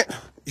dong, damn it,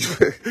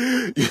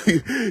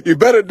 you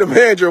better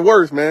demand your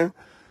worth, man.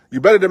 You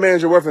better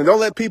demand your worth, and don't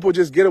let people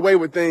just get away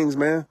with things,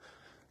 man.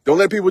 Don't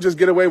let people just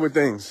get away with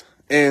things,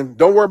 and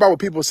don't worry about what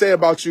people say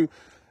about you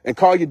and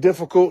call you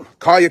difficult,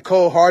 call you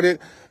cold-hearted,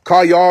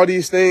 call you all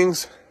these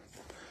things.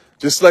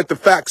 Just let the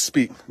facts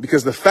speak,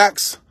 because the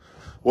facts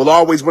will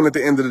always win at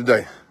the end of the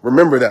day.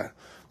 Remember that.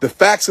 The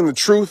facts and the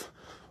truth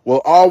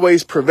will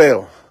always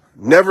prevail.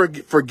 Never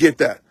forget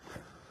that.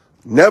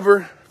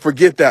 Never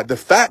forget that. The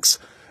facts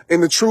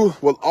and the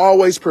truth will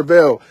always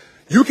prevail.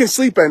 You can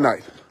sleep at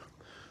night.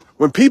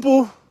 When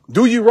people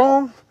do you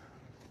wrong,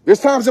 there's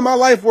times in my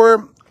life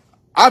where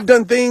I've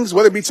done things,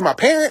 whether it be to my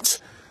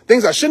parents,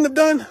 things I shouldn't have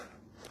done,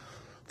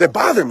 that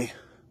bother me,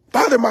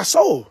 bother my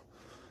soul.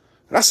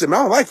 And I said, man,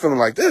 I don't like feeling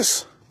like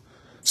this.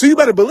 So you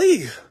better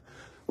believe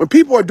when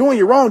people are doing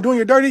you wrong, doing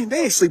you dirty,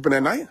 they ain't sleeping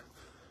at night.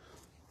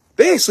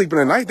 They ain't sleeping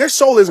at night. Their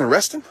soul isn't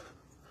resting.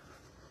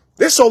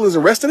 Their soul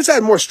isn't resting. It's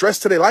adding more stress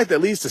to their life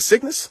that leads to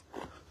sickness.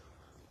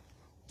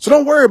 So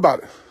don't worry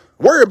about it.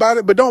 Worry about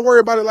it, but don't worry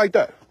about it like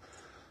that.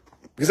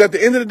 Because at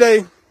the end of the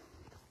day,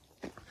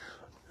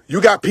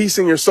 you got peace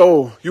in your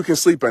soul. You can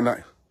sleep at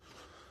night.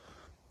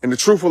 And the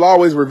truth will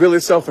always reveal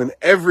itself, and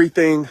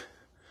everything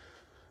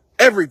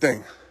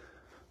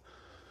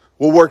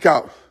will work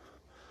out.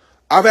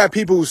 I've had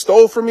people who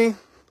stole from me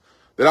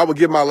that I would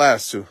give my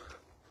last to.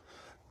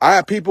 I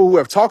have people who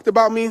have talked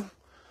about me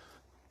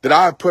that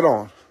I've put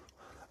on.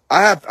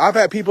 I've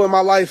had people in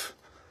my life,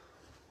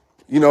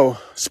 you know,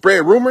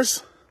 spread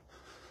rumors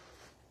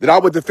that I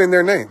would defend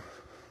their name.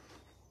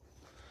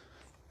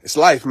 It's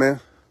life,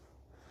 man.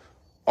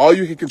 All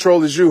you can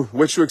control is you,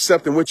 what you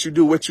accept and what you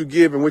do, what you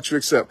give and what you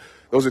accept.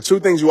 Those are two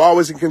things you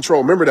always in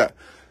control. Remember that.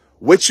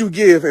 What you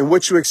give and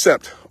what you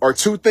accept are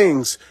two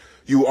things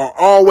you are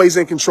always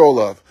in control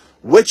of.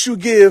 What you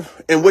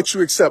give and what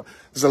you accept.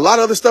 There's a lot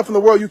of other stuff in the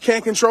world you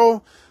can't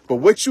control, but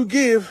what you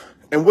give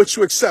and what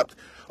you accept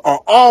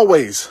are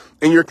always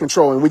in your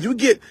control. And when you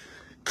get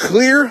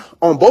clear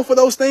on both of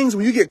those things,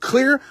 when you get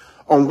clear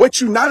on what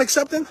you're not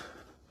accepting,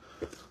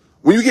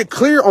 when you get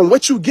clear on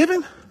what you're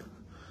giving,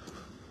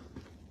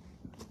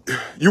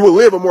 you will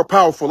live a more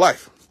powerful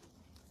life.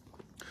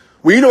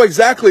 When you know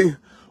exactly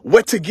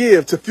what to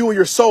give to fuel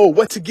your soul,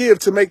 what to give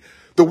to make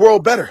the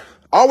world better.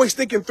 I always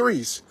think in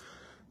threes.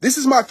 This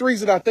is my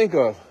threes that I think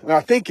of and I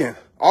think in.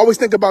 I always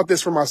think about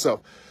this for myself.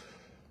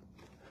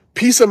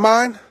 Peace of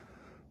mind,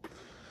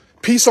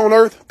 peace on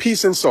earth,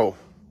 peace in soul.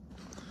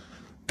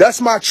 That's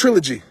my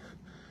trilogy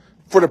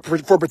for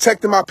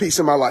protecting my peace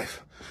in my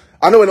life.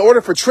 I know in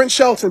order for Trent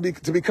Shelton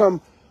to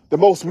become the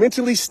most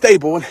mentally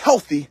stable and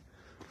healthy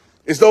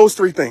is those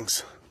three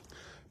things.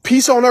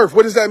 Peace on earth.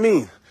 What does that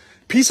mean?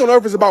 Peace on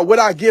earth is about what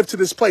I give to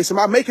this place. Am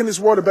I making this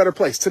world a better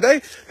place?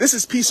 Today, this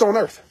is peace on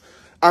earth.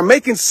 I'm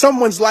making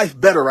someone's life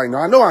better right now.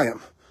 I know I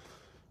am.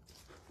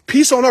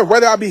 Peace on earth,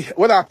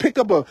 whether I pick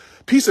up a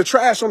piece of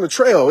trash on the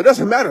trail, it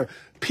doesn't matter.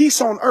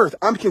 Peace on earth.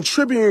 I'm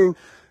contributing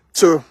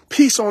to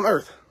peace on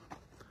earth.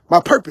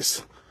 My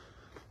purpose.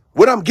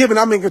 What I'm giving,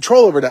 I'm in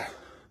control over that.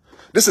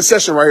 This is a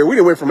session right here. We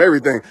didn't went from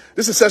everything.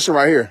 This is a session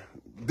right here.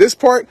 This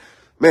part,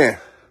 man.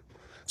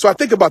 So I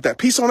think about that.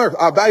 Peace on earth.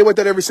 I evaluate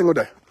that every single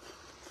day.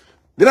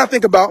 Then I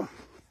think about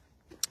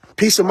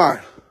peace of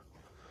mind.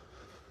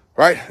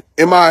 Right?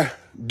 Am I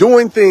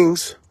doing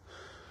things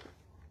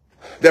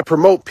that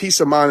promote peace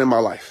of mind in my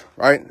life?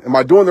 Right? Am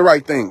I doing the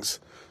right things?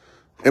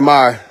 Am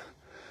I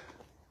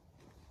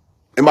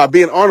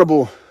being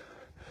honorable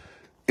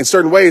in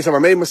certain ways? Have I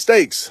made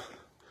mistakes?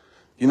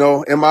 You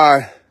know, am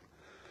I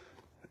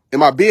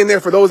being there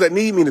for those that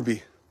need me to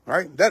be?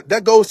 Right?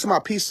 That goes to my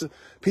peace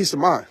of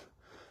mind.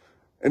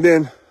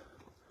 And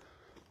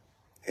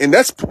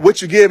that's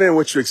what you give and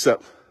what you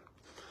accept.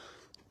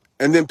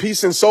 And then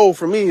peace and soul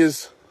for me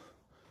is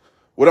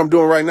what I'm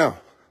doing right now.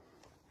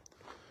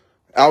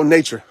 Out in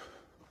nature.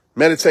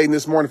 Meditating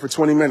this morning for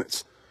 20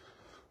 minutes.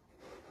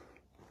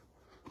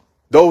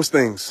 Those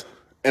things.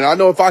 And I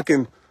know if I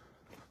can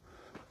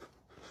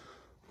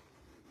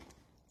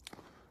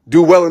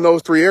do well in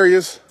those three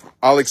areas,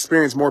 I'll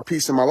experience more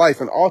peace in my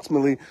life. And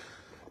ultimately,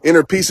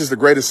 inner peace is the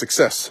greatest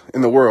success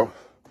in the world.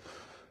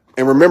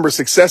 And remember,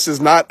 success is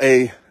not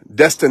a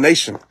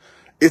destination.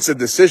 It's a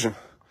decision.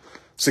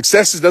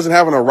 Success doesn't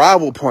have an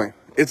arrival point.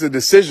 It's a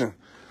decision.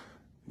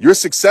 You're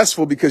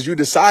successful because you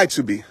decide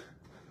to be.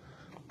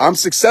 I'm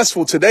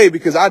successful today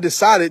because I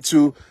decided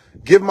to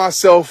give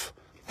myself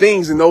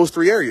things in those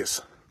three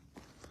areas.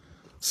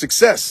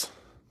 Success.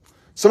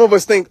 Some of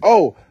us think,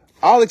 oh,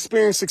 I'll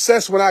experience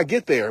success when I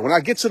get there, when I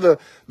get to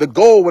the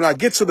goal, when I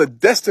get to the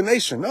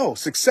destination. No,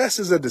 success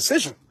is a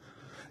decision.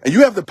 And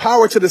you have the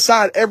power to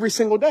decide every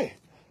single day.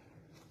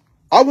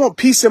 I want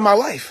peace in my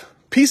life.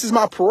 Peace is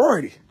my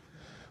priority.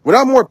 When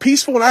I'm more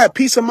peaceful, when I have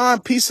peace of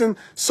mind, peace in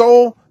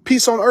soul,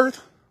 peace on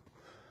earth,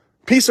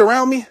 peace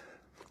around me,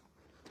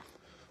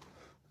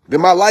 then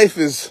my life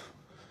is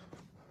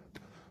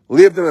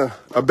lived in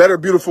a better,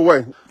 beautiful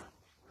way.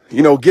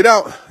 You know, get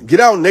out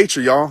in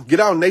nature, y'all.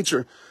 Get out in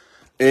nature.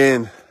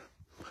 And,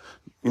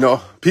 you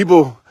know,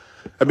 people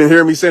have been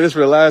hearing me say this for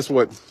the last,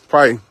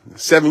 probably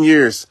 7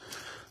 years.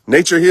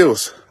 Nature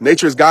heals.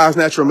 Nature is God's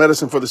natural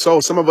medicine for the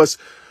soul. Some of us,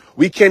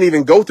 we can't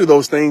even go through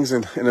those things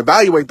and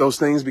evaluate those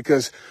things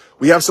because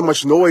we have so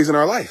much noise in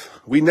our life.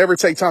 We never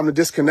take time to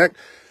disconnect.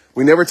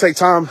 We never take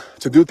time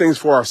to do things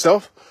for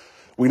ourselves.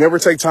 We never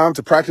take time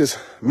to practice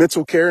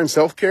mental care and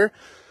self-care.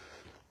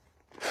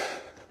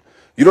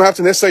 You don't have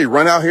to necessarily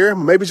run out here.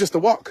 Maybe just a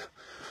walk.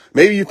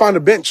 Maybe you find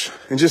a bench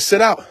and just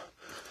sit out.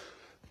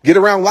 Get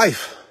around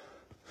life.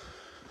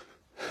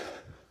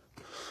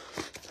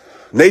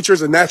 Nature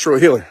is a natural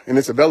healer and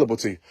it's available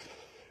to you.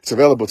 It's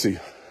available to you.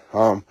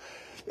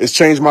 It's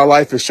changed my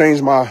life. It's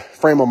changed my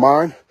frame of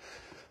mind.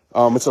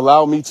 It's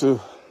allowed me to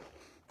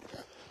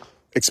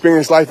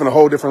experience life in a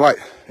whole different light.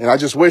 And I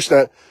just wish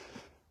that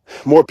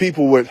more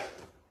people would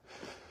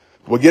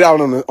get out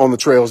on the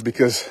trails,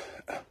 because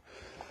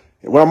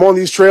when I'm on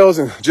these trails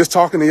and just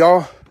talking to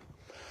y'all,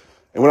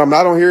 and when I'm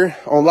not on here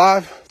on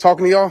live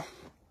talking to y'all,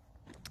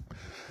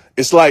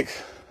 it's like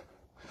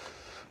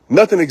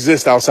nothing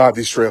exists outside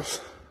these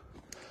trails.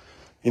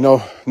 You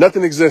know,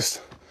 nothing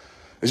exists.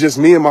 It's just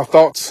me and my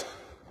thoughts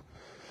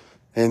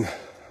and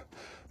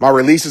my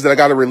releases that I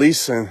got to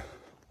release, and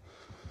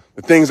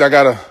the things I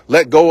got to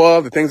let go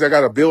of, the things I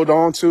got to build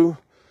on to.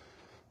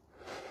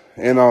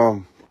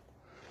 And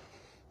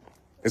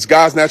it's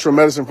God's natural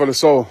medicine for the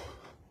soul.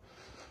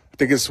 I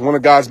think it's one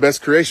of God's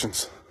best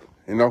creations.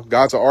 You know,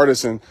 God's an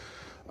artist, and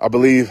I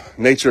believe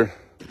nature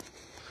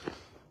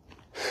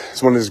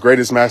is one of his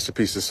greatest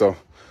masterpieces. So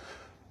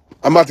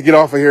I'm about to get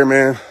off of here,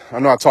 man. I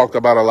know I talked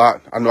about a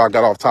lot. I know I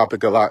got off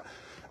topic a lot,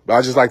 but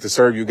I just like to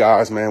serve you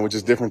guys, man, with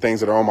just different things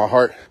that are on my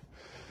heart.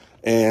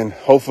 And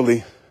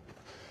hopefully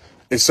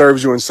it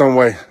serves you in some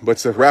way. But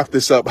to wrap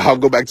this up, I'll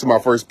go back to my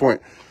first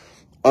point.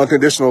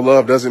 Unconditional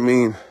love doesn't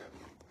mean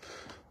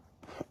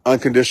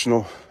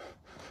unconditional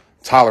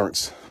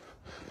tolerance.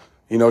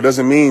 You know, it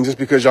doesn't mean just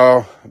because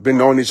y'all been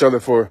knowing each other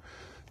for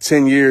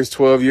 10 years,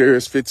 12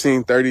 years,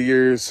 15, 30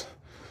 years.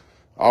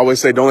 I always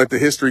say, don't let the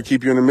history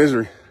keep you in the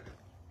misery.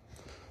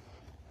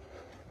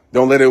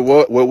 Don't let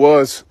what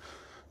was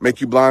make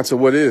you blind to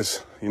what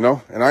is, you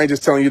know? And I ain't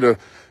just telling you to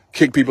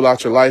kick people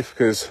out your life,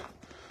 because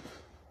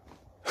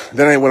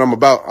that ain't what I'm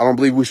about. I don't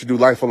believe we should do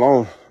life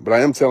alone. But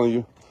I am telling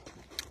you,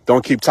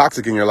 don't keep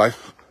toxic in your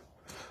life.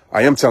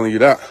 I am telling you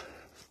that.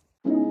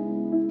 Yeah.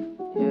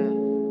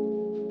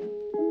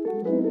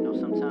 You know,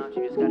 sometimes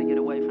you just gotta get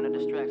away from the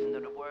distractions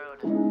of the world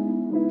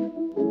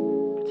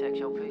and protect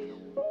your peace.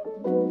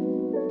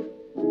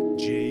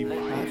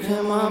 I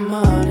clear my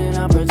mind and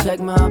I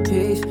protect my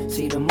peace.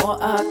 See, the more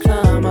I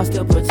climb, I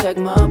still protect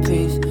my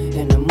peace.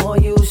 And the more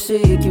you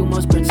seek, you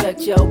must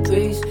protect your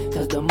peace.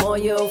 Cause the more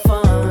you'll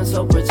find,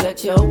 so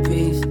protect your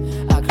peace.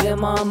 I clear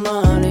my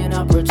mind and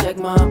I protect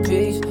my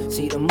peace.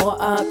 See, the more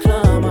I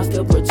climb, I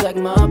still protect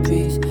my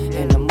peace.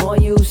 And the more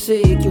you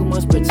seek, you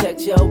must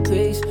protect your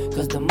peace.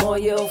 Cause the more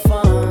you'll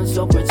find,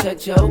 so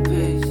protect your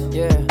peace.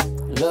 Yeah,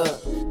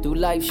 look. Through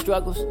life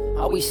struggles,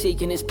 all we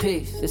seeking is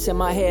peace. It's in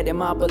my head and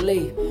my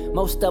belief.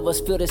 Most of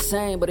us feel the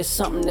same, but it's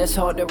something that's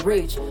hard to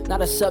reach.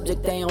 Not a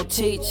subject they don't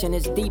teach, and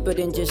it's deeper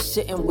than just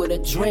sitting with a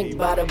drink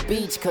by the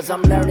beach. Cause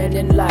I'm learning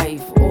in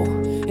life,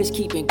 it's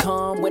keeping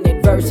calm when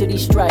adversity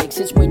strikes.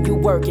 It's when you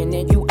working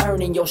and you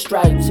earning your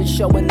stripes. It's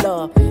showing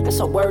love, that's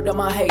a word to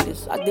my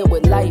haters. I deal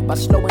with life by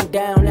slowing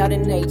down out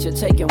in nature,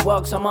 taking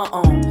walks on my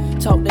own.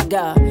 Talk to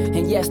God,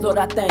 and yes, Lord,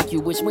 I thank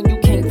you. It's when you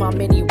can't find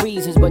many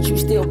reasons, but you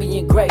still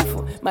being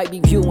grateful. Might be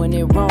viewing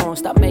it wrong,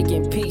 stop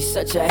making peace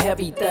such a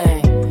heavy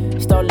thing.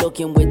 Start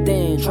looking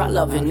within, try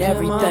loving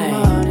everything.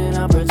 I my mind and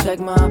I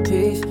protect my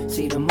peace.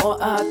 See, the more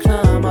I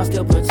climb, I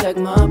still protect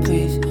my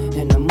peace.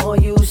 And the more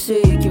you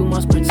seek, you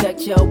must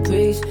protect your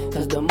peace.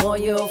 Cause the more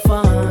you'll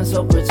find,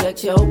 so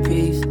protect your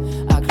peace.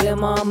 I clear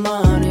my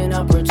mind and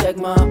I protect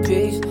my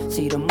peace.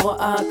 See, the more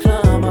I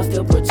climb, I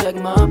still protect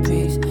my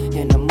peace.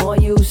 And the more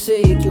you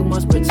seek, you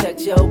must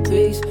protect your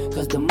peace.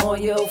 Cause the more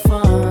you'll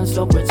find,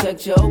 so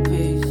protect your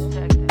peace.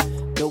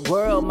 The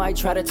world might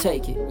try to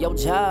take it, your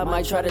job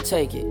might try to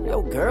take it,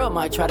 your girl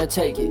might try to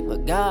take it,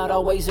 but God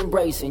always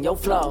embracing your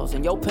flaws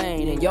and your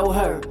pain and your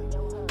hurt.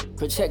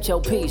 Protect your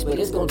peace, but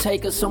it's gonna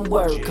take us some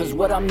work. Cause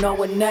what I'm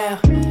knowing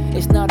now,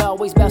 it's not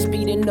always about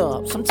speeding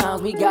up.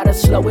 Sometimes we gotta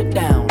slow it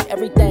down.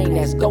 Everything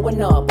that's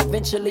going up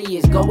eventually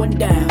is going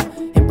down.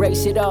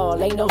 Embrace it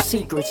all, ain't no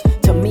secrets.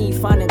 To me,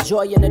 finding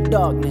joy in the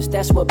darkness,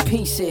 that's what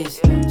peace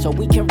is. So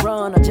we can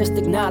run or just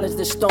acknowledge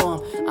the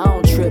storm. I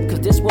don't trip,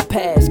 cause this will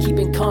pass,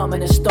 keeping calm in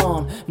the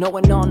storm.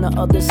 Knowing on the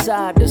other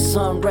side, the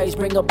sun rays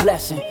bring a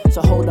blessing.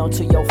 So hold on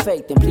to your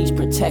faith and please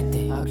protect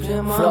it. I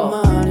clear my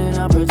mind and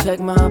I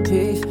protect my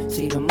peace.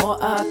 See, the more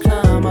I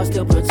climb, I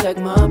still protect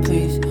my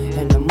peace.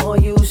 And the more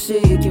you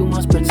seek, you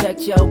must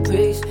protect your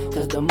peace.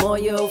 Cause the more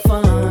you'll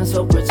find,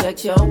 so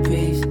protect your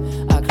peace.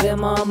 I clear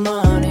my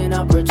mind and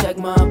I protect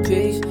my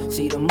peace.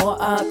 See, the more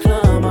I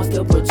climb, I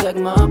still protect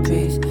my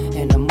peace.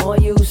 And the more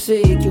you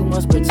seek, you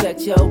must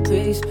protect your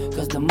peace.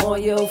 Cause the more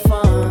you'll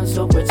find,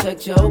 so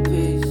protect your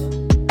peace.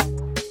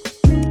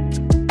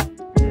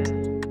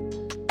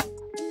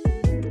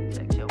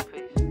 Protect your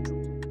peace.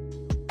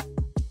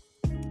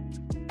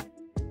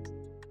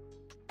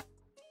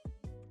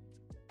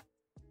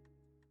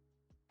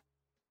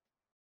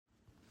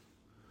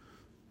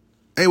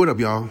 Hey, what up,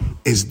 y'all?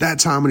 It's that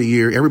time of the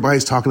year.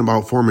 Everybody's talking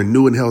about forming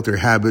new and healthier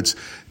habits.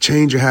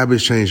 Change your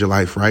habits, change your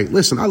life, right?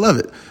 Listen, I love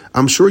it.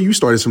 I'm sure you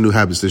started some new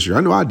habits this year.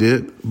 I know I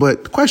did.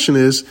 But the question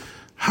is,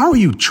 how are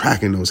you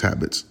tracking those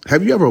habits?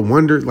 Have you ever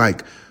wondered,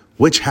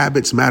 which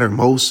habits matter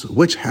most?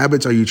 Which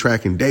habits are you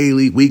tracking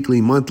daily, weekly,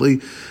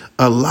 monthly?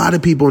 A lot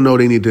of people know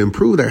they need to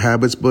improve their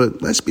habits,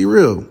 but let's be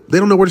real. They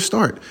don't know where to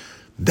start.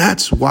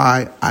 That's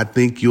why I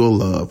think you'll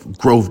love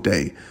Growth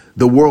Day,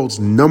 the world's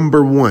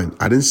number one,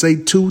 I didn't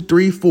say 2,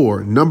 3,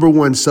 4, number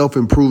one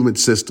self-improvement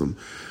system.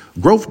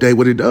 Growth Day,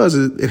 what it does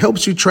is it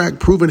helps you track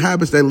proven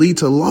habits that lead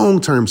to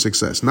long-term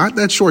success, not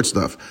that short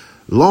stuff.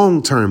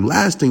 Long-term,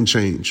 lasting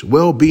change,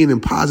 well-being,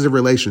 and positive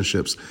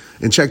relationships.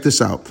 And check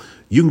this out.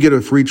 You can get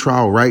a free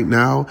trial right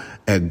now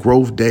at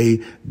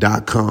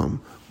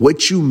growthday.com.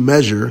 What you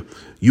measure,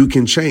 you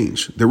can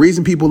change. The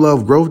reason people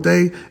love Growth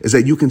Day is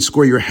that you can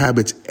score your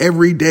habits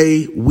every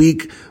day,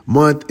 week,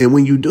 month. And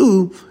when you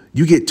do,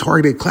 you get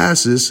targeted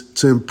classes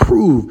to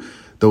improve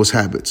those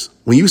habits.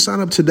 When you sign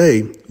up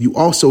today, you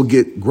also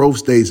get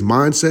Growth Day's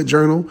mindset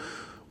journal,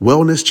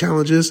 wellness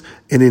challenges,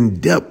 and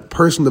in-depth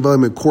personal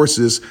development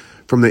courses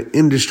from the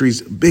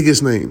industry's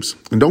biggest names.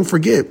 And don't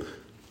forget,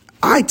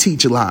 I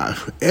teach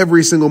live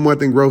every single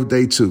month in Growth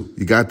Day too.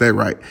 You got that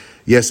right.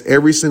 Yes,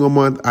 every single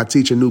month I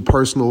teach a new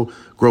personal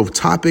growth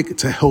topic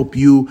to help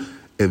you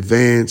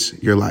advance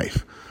your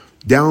life.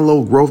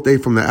 Download Growth Day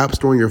from the App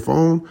Store on your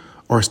phone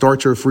or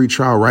start your free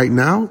trial right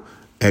now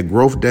at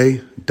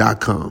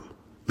growthday.com.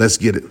 Let's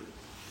get it.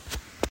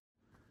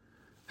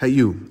 Hey,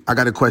 you, I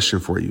got a question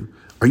for you.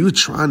 Are you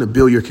trying to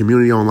build your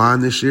community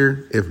online this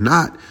year? If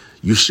not,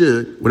 you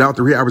should. Without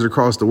the rehabbers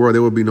across the world,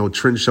 there would be no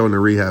trend show in the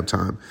rehab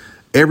time.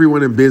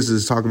 Everyone in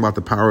business is talking about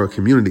the power of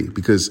community,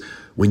 because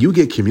when you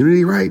get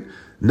community right,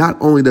 not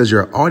only does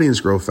your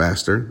audience grow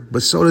faster,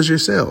 but so does your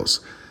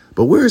sales.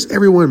 But where is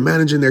everyone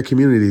managing their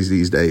communities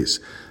these days?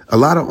 A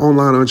lot of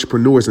online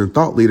entrepreneurs and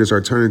thought leaders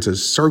are turning to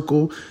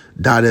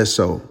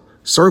Circle.so.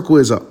 Circle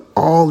is an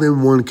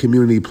all-in-one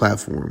community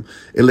platform.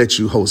 It lets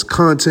you host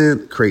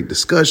content, create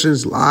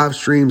discussions, live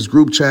streams,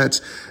 group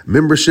chats,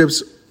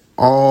 memberships,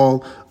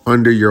 all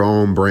under your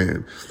own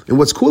brand. And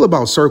what's cool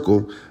about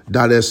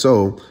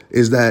Circle.so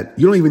is that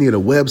you don't even need a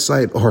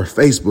website or a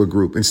Facebook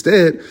group.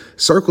 Instead,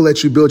 Circle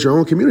lets you build your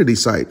own community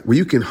site where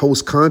you can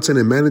host content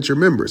and manage your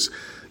members.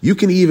 You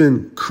can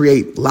even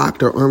create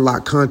locked or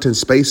unlocked content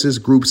spaces,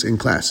 groups, and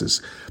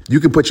classes. You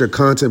can put your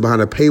content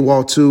behind a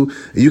paywall too,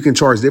 and you can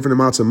charge different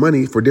amounts of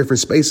money for different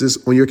spaces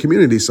on your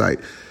community site.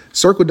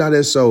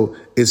 Circle.so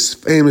is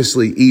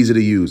famously easy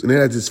to use, and it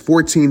has this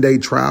 14-day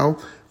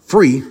trial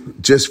free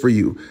just for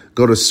you.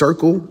 Go to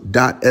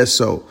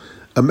circle.so.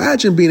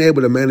 Imagine being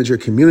able to manage your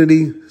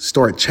community,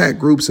 start chat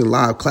groups and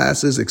live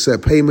classes,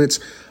 accept payments,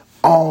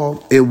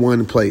 all in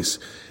one place.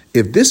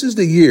 If this is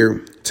the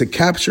year to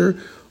capture,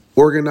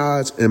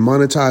 organize, and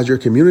monetize your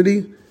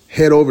community,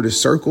 head over to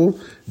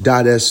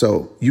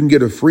circle.so. You can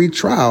get a free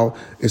trial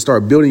and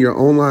start building your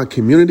online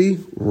community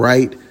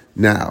right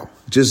now.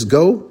 Just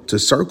go to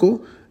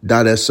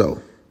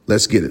circle.so.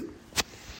 Let's get it.